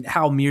 and then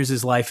how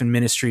Mears's life and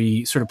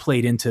ministry sort of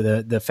played into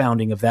the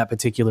founding of that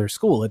particular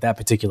school at that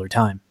particular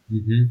time.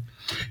 Mm-hmm.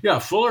 Yeah,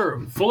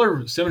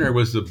 Fuller Seminary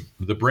was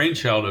the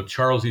brainchild of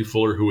Charles E.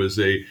 Fuller, who was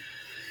I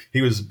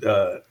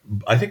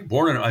think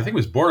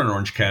was born in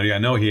Orange County. I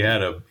know he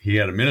had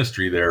a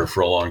ministry there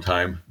for a long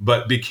time,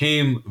 but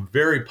became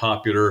very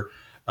popular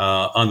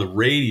on the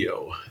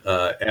radio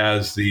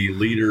as the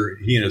leader,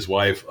 he and his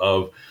wife,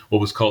 of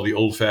what was called the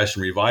Old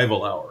Fashioned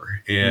Revival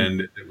Hour.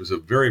 And it was a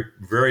very,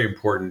 very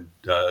important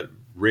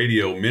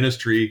radio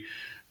ministry,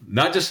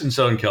 not just in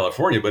Southern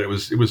California, but it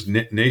was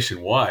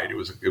nationwide. It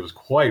was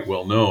quite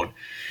well known.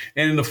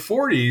 And in the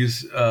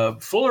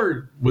 40s,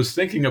 Fuller was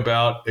thinking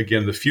about,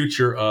 again, the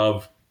future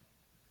of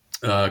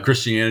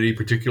Christianity,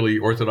 particularly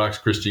Orthodox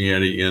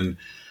Christianity in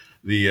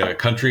the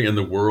country and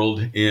the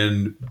world,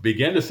 and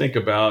began to think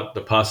about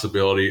the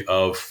possibility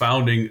of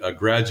founding a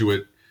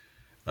graduate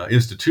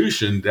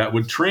institution that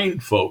would train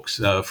folks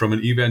from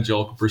an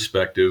evangelical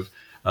perspective,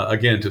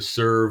 again, to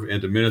serve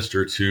and to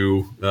minister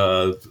to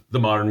the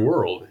modern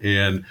world.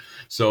 And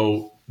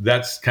so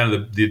that's kind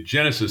of the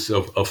genesis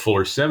of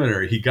Fuller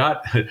Seminary. He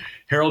got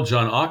Harold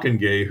John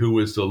Ockenga, who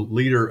was the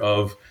leader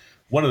of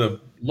one of the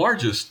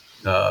largest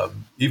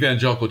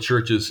evangelical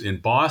churches in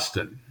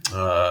Boston,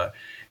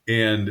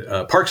 and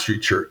Park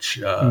Street Church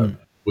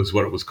was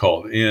what it was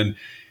called. And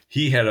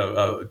he had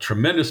a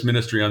tremendous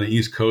ministry on the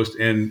East Coast,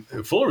 and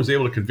Fuller was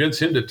able to convince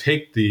him to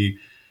take the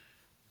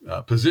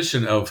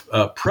position of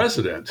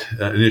president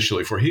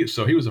initially.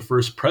 So he was the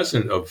first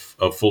president of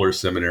Fuller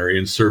Seminary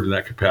and served in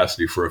that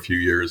capacity for a few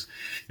years.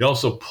 He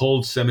also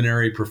pulled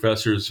seminary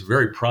professors,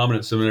 very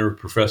prominent seminary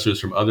professors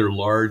from other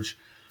large,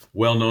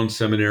 well-known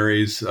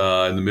seminaries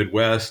in the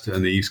Midwest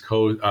and the East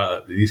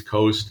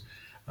Coast,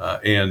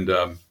 and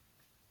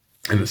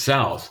the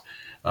South,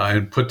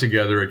 and put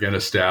together, again, a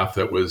staff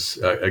that was,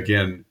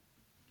 again,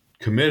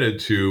 committed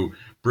to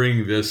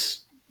bring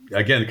this,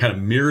 again, kind of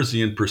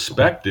Mearsian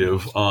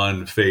perspective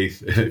on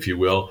faith, if you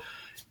will,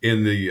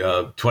 in the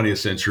 20th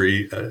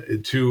century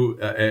to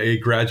a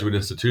graduate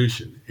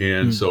institution.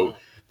 And so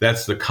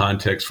that's the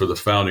context for the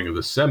founding of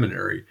the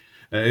seminary.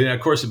 And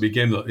of course, it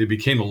became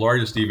the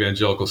largest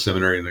evangelical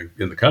seminary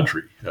in the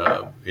country,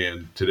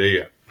 and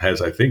today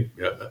has, I think,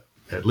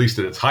 at least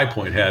at its high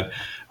point, had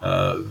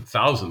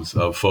thousands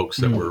of folks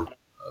that were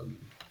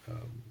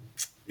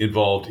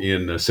involved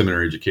in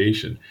seminary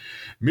education.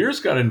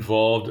 Mears got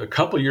involved a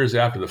couple of years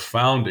after the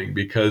founding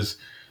because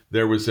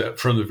there was,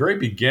 from the very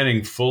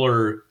beginning,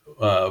 Fuller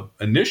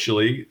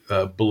initially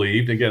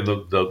believed, again,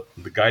 the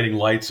guiding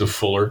lights of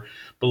Fuller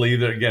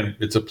believed that, again,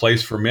 it's a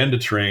place for men to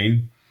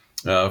train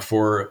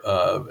for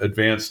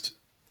advanced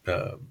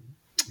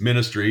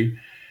ministry.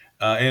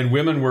 And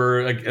women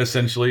were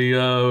essentially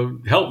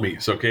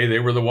helpmeets, okay? They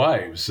were the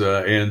wives.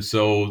 And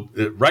so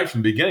right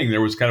from the beginning,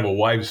 there was kind of a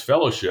wives'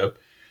 fellowship.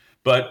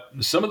 But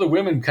some of the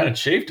women kind of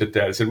chafed at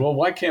that and said, well,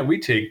 why can't we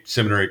take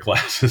seminary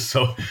classes?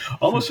 So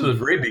almost from the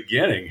very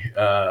beginning,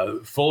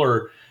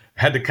 Fuller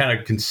had to kind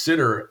of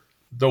consider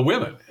the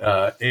women.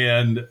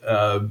 And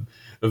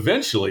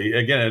eventually,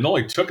 again, it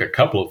only took a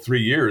couple of 3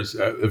 years.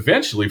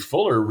 Eventually,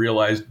 Fuller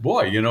realized,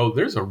 boy,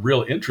 there's a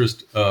real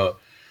interest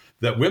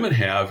that women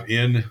have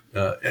in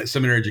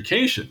seminary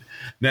education.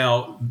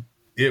 Now,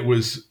 it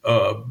was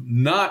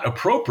not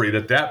appropriate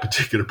at that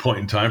particular point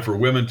in time for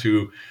women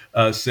to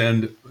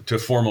send to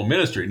formal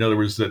ministry. In other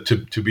words, that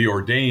to be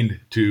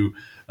ordained to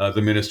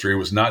the ministry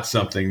was not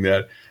something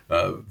that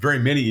very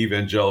many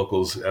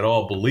evangelicals at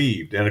all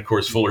believed. And of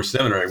course, Fuller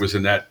Seminary was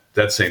in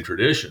that same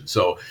tradition.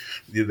 So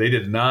they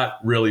did not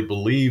really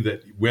believe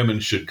that women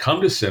should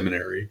come to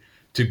seminary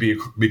to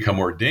become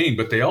ordained,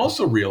 but they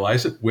also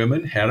realized that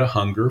women had a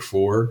hunger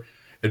for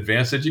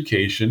advanced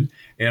education,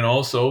 and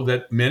also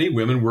that many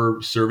women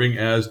were serving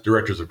as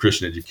directors of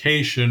Christian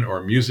education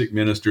or music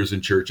ministers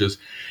in churches.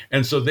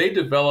 And so they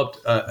developed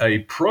a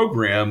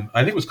program,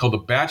 I think it was called the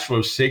Bachelor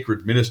of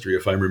Sacred Ministry,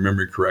 if I'm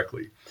remembering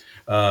correctly,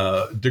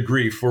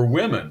 degree for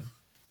women.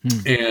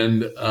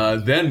 And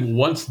then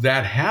once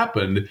that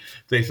happened,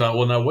 they thought,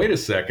 well, now, wait a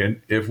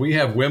second. If we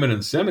have women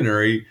in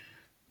seminary,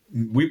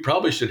 we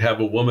probably should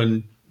have a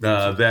woman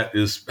that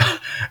is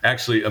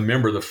actually a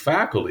member of the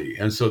faculty.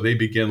 And so they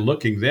began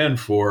looking then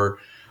for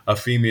a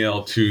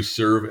female to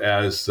serve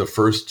as the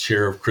first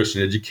chair of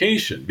Christian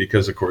education,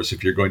 because, of course,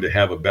 if you're going to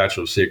have a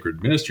Bachelor of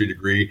Sacred Ministry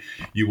degree,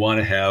 you want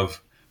to have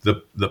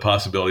the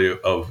possibility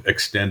of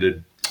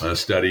extended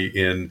study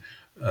in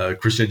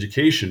Christian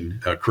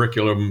education,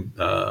 curriculum,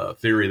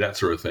 theory, that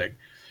sort of thing.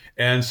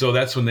 And so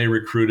that's when they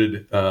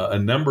recruited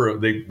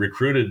they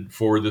recruited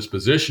for this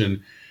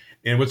position.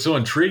 And what's so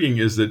intriguing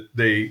is that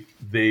they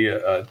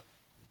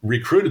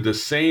recruited the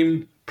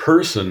same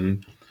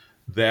person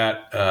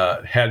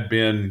that had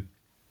been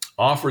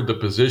offered the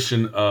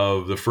position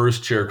of the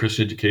first chair of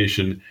Christian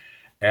education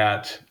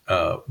at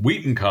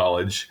Wheaton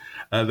College.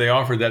 They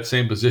offered that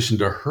same position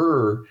to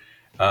her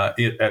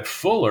at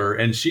Fuller,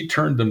 and she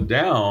turned them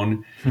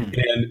down.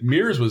 And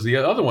Mears was the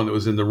other one that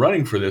was in the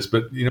running for this.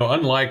 But,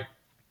 unlike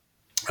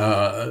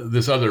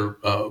this other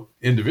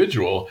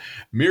individual,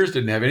 Mears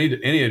didn't have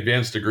any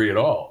advanced degree at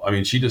all. I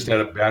mean, she just had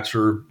a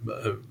bachelor's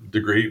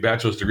degree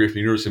from the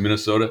University of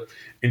Minnesota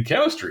in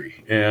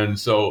chemistry. And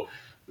so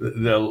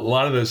a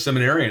lot of the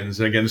seminarians,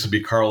 and again, this would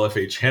be Carl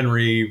F.H.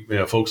 Henry,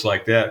 folks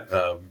like that,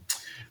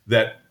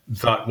 that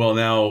thought, well,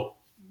 now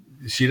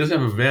she doesn't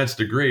have an advanced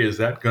degree. Is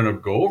that going to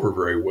go over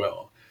very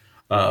well?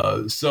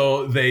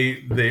 So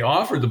they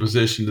offered the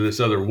position to this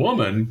other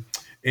woman,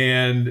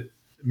 and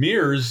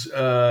Mears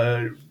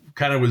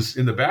kind of was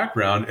in the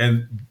background,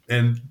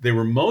 and they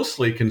were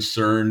mostly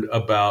concerned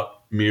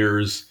about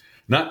Mears,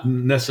 not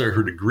necessarily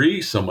her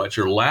degree so much,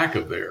 or lack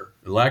of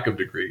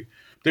degree.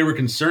 They were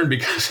concerned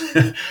because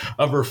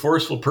of her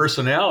forceful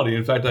personality.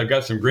 In fact, I've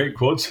got some great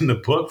quotes in the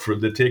book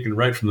taken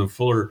right from the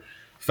Fuller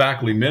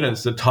faculty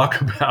minutes that talk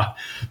about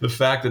the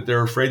fact that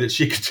they're afraid that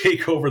she could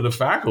take over the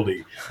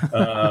faculty.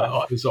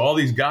 So all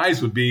these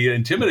guys would be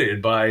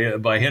intimidated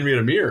by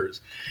Henrietta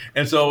Mears.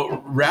 And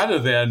so rather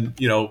than,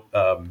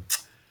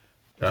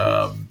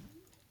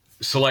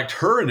 select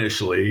her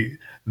initially,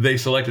 they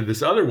selected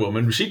this other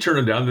woman. She turned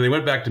them down. Then they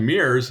went back to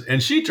Mears,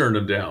 and she turned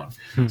them down.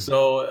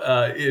 So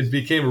it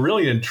became a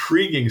really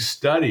intriguing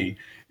study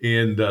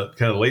in the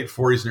kind of late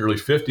 40s and early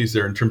 50s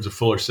there in terms of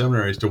Fuller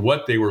Seminary as to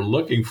what they were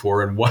looking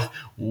for and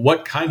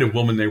what kind of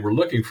woman they were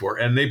looking for.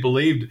 And they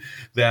believed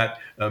that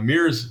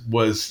Mears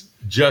was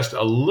just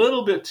a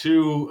little bit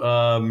too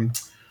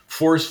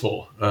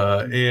forceful.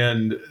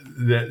 And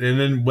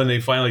then when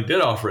they finally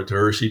did offer it to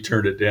her, she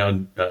turned it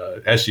down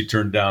as she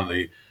turned down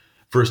the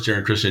first year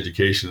in Christian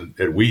education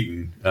at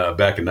Wheaton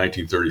back in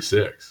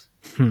 1936.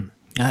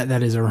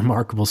 That is a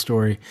remarkable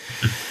story.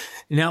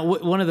 Now,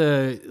 one of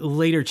the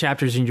later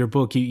chapters in your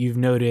book you've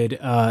noted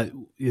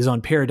is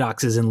on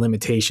paradoxes and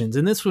limitations.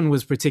 And this one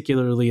was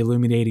particularly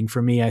illuminating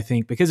for me, I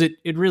think, because it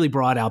really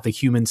brought out the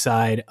human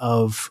side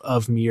of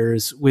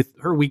Mears with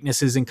her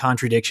weaknesses and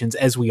contradictions,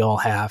 as we all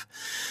have.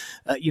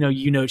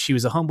 She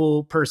was a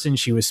humble person.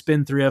 She was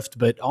spendthrift,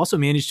 but also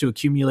managed to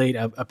accumulate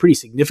a pretty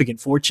significant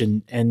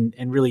fortune and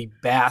really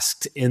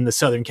basked in the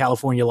Southern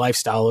California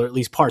lifestyle, or at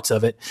least parts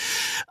of it.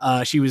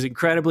 She was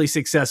incredibly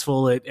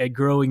successful at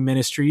growing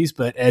ministries,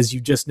 but as you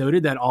just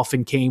noted, that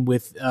often came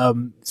with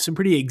some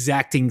pretty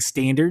exacting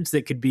standards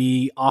that could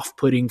be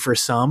off-putting for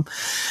some.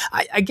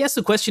 I guess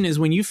the question is,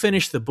 when you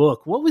finished the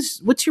book,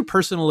 what's your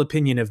personal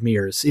opinion of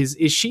Mears?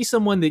 Is she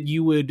someone that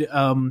you would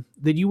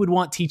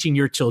want teaching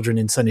your children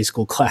in Sunday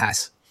school class?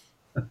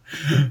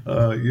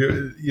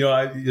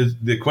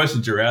 The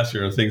questions you're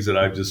asking are things that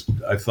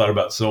I've thought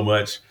about so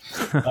much.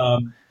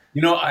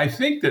 I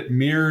think that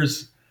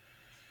Mears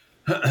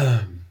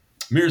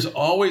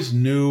always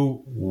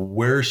knew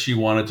where she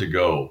wanted to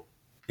go,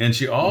 and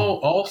she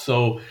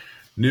also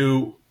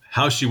knew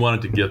how she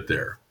wanted to get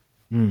there.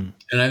 And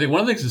I think one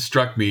of the things that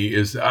struck me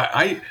is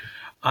I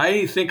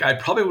think I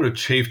probably would have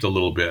chafed a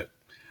little bit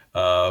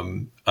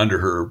under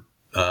her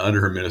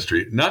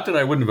ministry. Not that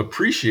I wouldn't have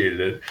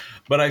appreciated it,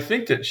 but I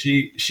think that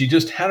she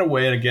just had a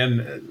way, and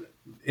again,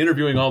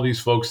 interviewing all these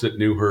folks that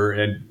knew her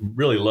and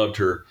really loved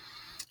her,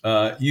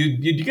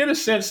 you get a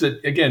sense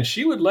that, again,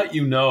 she would let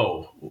you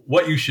know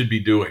what you should be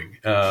doing.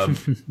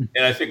 And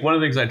I think one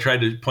of the things I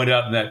tried to point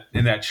out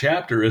in that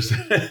chapter is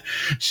that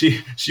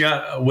she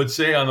would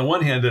say, on the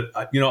one hand, that,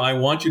 I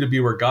want you to be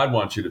where God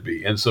wants you to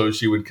be. And so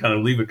she would kind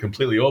of leave it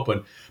completely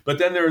open. But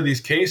then there are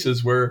these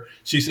cases where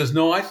she says,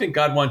 no, I think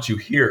God wants you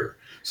here.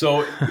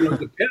 So it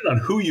depended on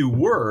who you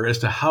were as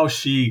to how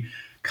she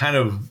kind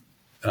of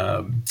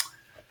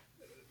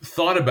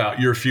thought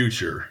about your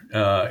future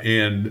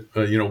and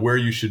where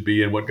you should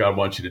be and what God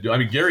wants you to do. I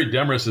mean, Gary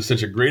Demarest is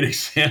such a great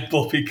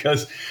example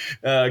because,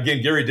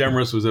 again, Gary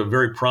Demarest was a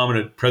very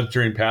prominent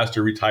Presbyterian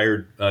pastor,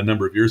 retired a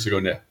number of years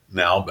ago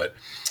now, but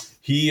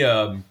he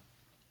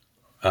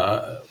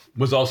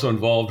was also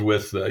involved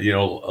with a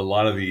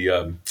lot of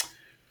the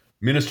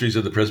ministries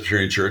of the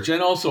Presbyterian Church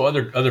and also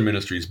other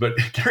ministries. But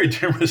Gary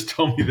Demarest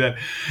told me that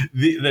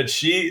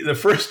the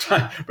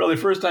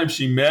first time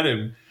she met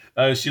him,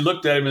 she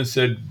looked at him and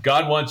said,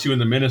 God wants you in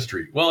the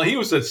ministry. Well, he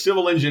was a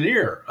civil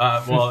engineer.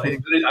 I'm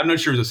not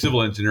sure he was a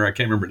civil engineer. I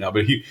can't remember now,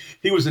 but he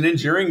was an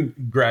engineering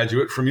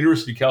graduate from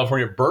University of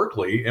California at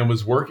Berkeley and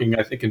was working,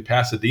 I think, in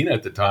Pasadena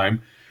at the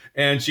time.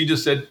 And she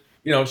just said,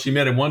 she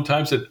met him one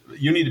time, said,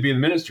 you need to be in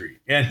the ministry.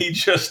 And he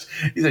said,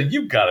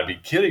 you've got to be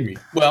kidding me.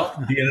 Well,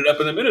 he ended up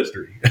in the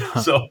ministry.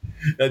 So,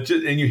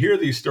 and you hear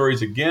these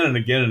stories again and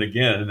again and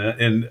again.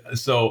 And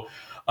so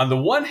on the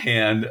one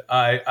hand,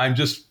 I'm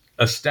just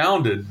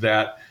astounded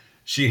that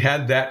she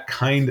had that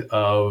kind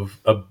of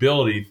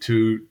ability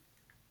to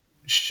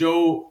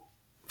show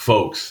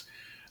folks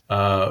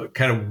kind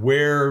of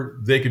where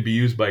they could be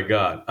used by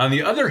God. On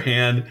the other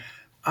hand,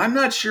 I'm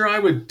not sure I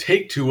would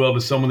take too well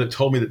to someone that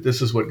told me that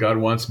this is what God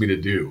wants me to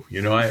do.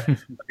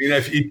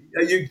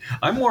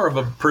 I'm more of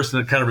a person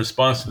that kind of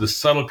responds to the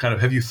subtle kind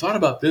of, have you thought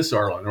about this,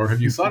 Arlen? Or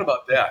have you thought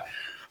about that?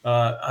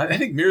 I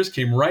think Mears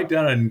came right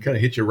down and kind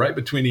of hit you right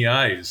between the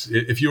eyes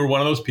if you were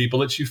one of those people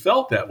that she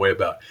felt that way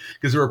about.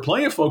 Because there were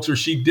plenty of folks where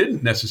she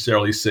didn't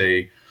necessarily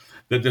say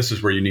that this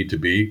is where you need to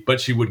be, but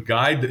she would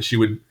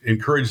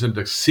encourage them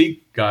to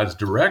seek God's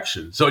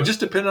direction. So it just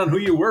depended on who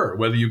you were,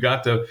 whether you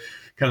got the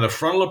kind of the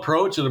frontal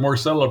approach or the more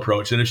subtle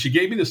approach. And if she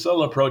gave me the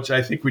subtle approach,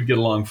 I think we'd get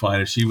along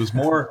fine. If she was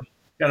more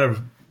kind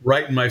of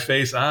right in my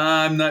face,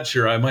 I'm not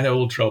sure. I might have a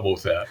little trouble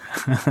with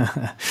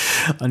that.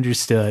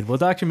 Understood. Well,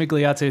 Dr.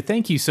 Migliozzo,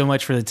 thank you so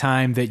much for the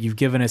time that you've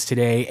given us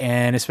today,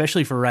 and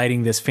especially for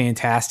writing this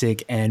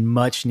fantastic and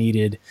much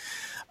needed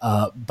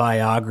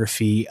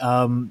biography.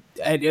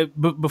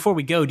 Before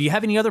we go, do you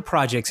have any other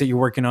projects that you're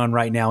working on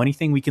right now?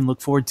 Anything we can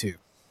look forward to?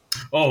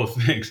 Oh,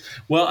 thanks.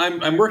 Well,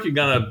 I'm working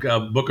on a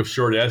book of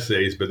short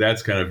essays, but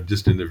that's kind of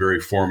just in the very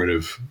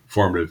formative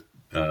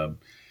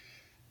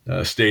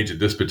stage at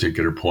this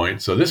particular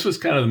point. So this was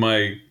kind of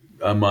my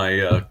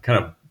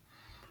kind of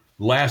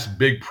last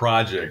big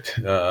project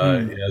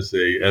as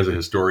a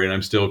historian.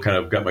 I'm still kind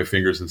of got my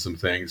fingers in some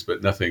things,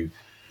 but nothing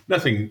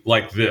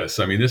like this.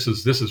 I mean, this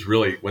is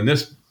really, when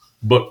this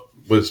book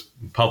was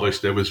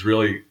published, there was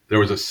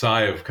a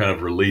sigh of kind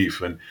of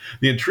relief. And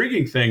the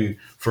intriguing thing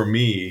for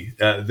me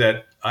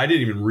that I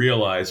didn't even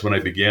realize when I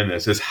began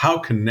this is how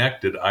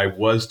connected I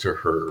was to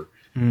her.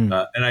 And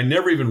I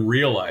never even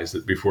realized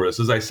it before this.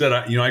 As I said,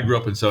 I grew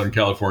up in Southern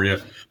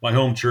California. My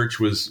home church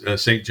was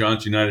St.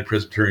 John's United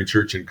Presbyterian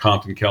Church in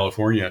Compton,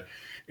 California.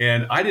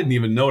 And I didn't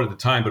even know it at the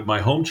time, but my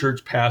home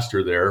church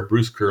pastor there,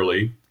 Bruce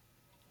Curley,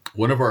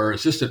 one of our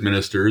assistant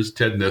ministers,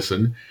 Ted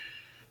Nissen,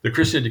 the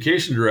Christian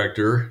education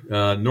director,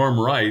 Norm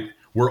Wright,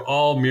 were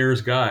all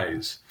Mears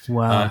guys.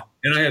 Wow.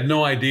 And I had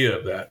no idea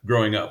of that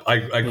growing up.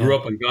 I grew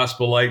up on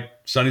gospel light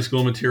Sunday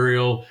school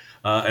material.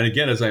 And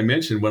again, as I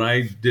mentioned, when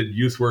I did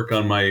youth work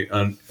as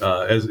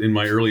in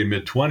my early and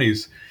mid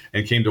 20s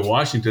and came to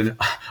Washington,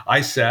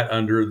 I sat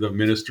under the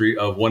ministry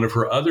of one of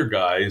her other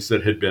guys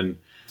that had been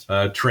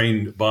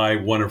trained by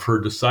one of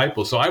her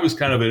disciples. So I was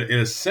kind of, in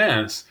a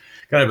sense,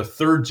 kind of a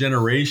third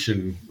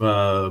generation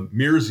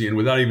Mearsian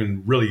without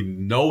even really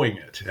knowing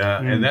it.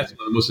 And that's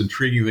one of the most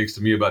intriguing things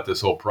to me about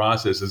this whole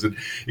process is that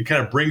it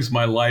kind of brings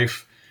my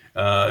life,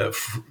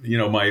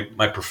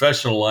 my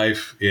professional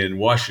life in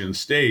Washington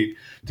State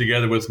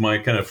together with my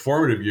kind of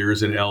formative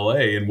years in LA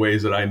in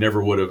ways that I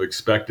never would have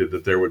expected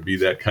that there would be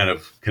that kind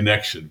of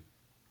connection.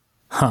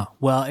 Huh.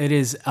 Well, it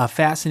is a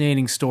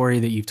fascinating story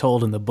that you've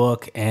told in the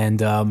book,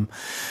 and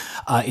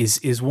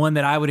is one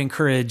that I would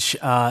encourage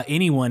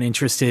anyone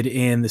interested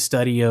in the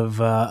study of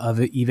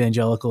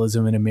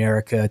evangelicalism in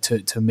America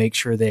to make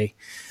sure they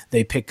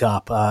pick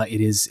up.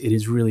 It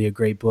is really a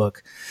great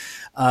book.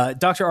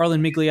 Dr.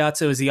 Arlen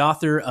Migliozzo is the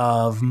author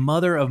of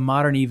Mother of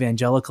Modern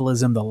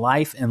Evangelicalism, The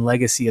Life and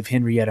Legacy of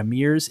Henrietta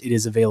Mears. It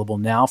is available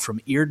now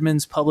from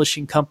Eerdmans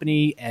Publishing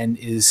Company and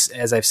is,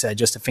 as I've said,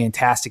 just a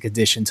fantastic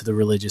addition to the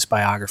religious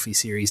biography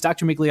series.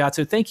 Dr.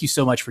 Migliozzo, thank you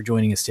so much for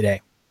joining us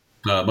today.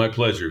 My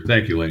pleasure.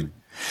 Thank you, Lane.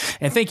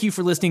 And thank you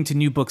for listening to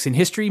New Books in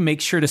History.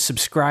 Make sure to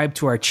subscribe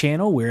to our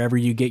channel wherever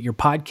you get your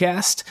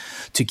podcast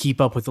to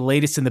keep up with the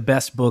latest and the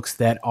best books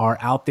that are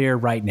out there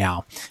right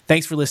now.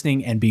 Thanks for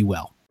listening and be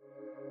well.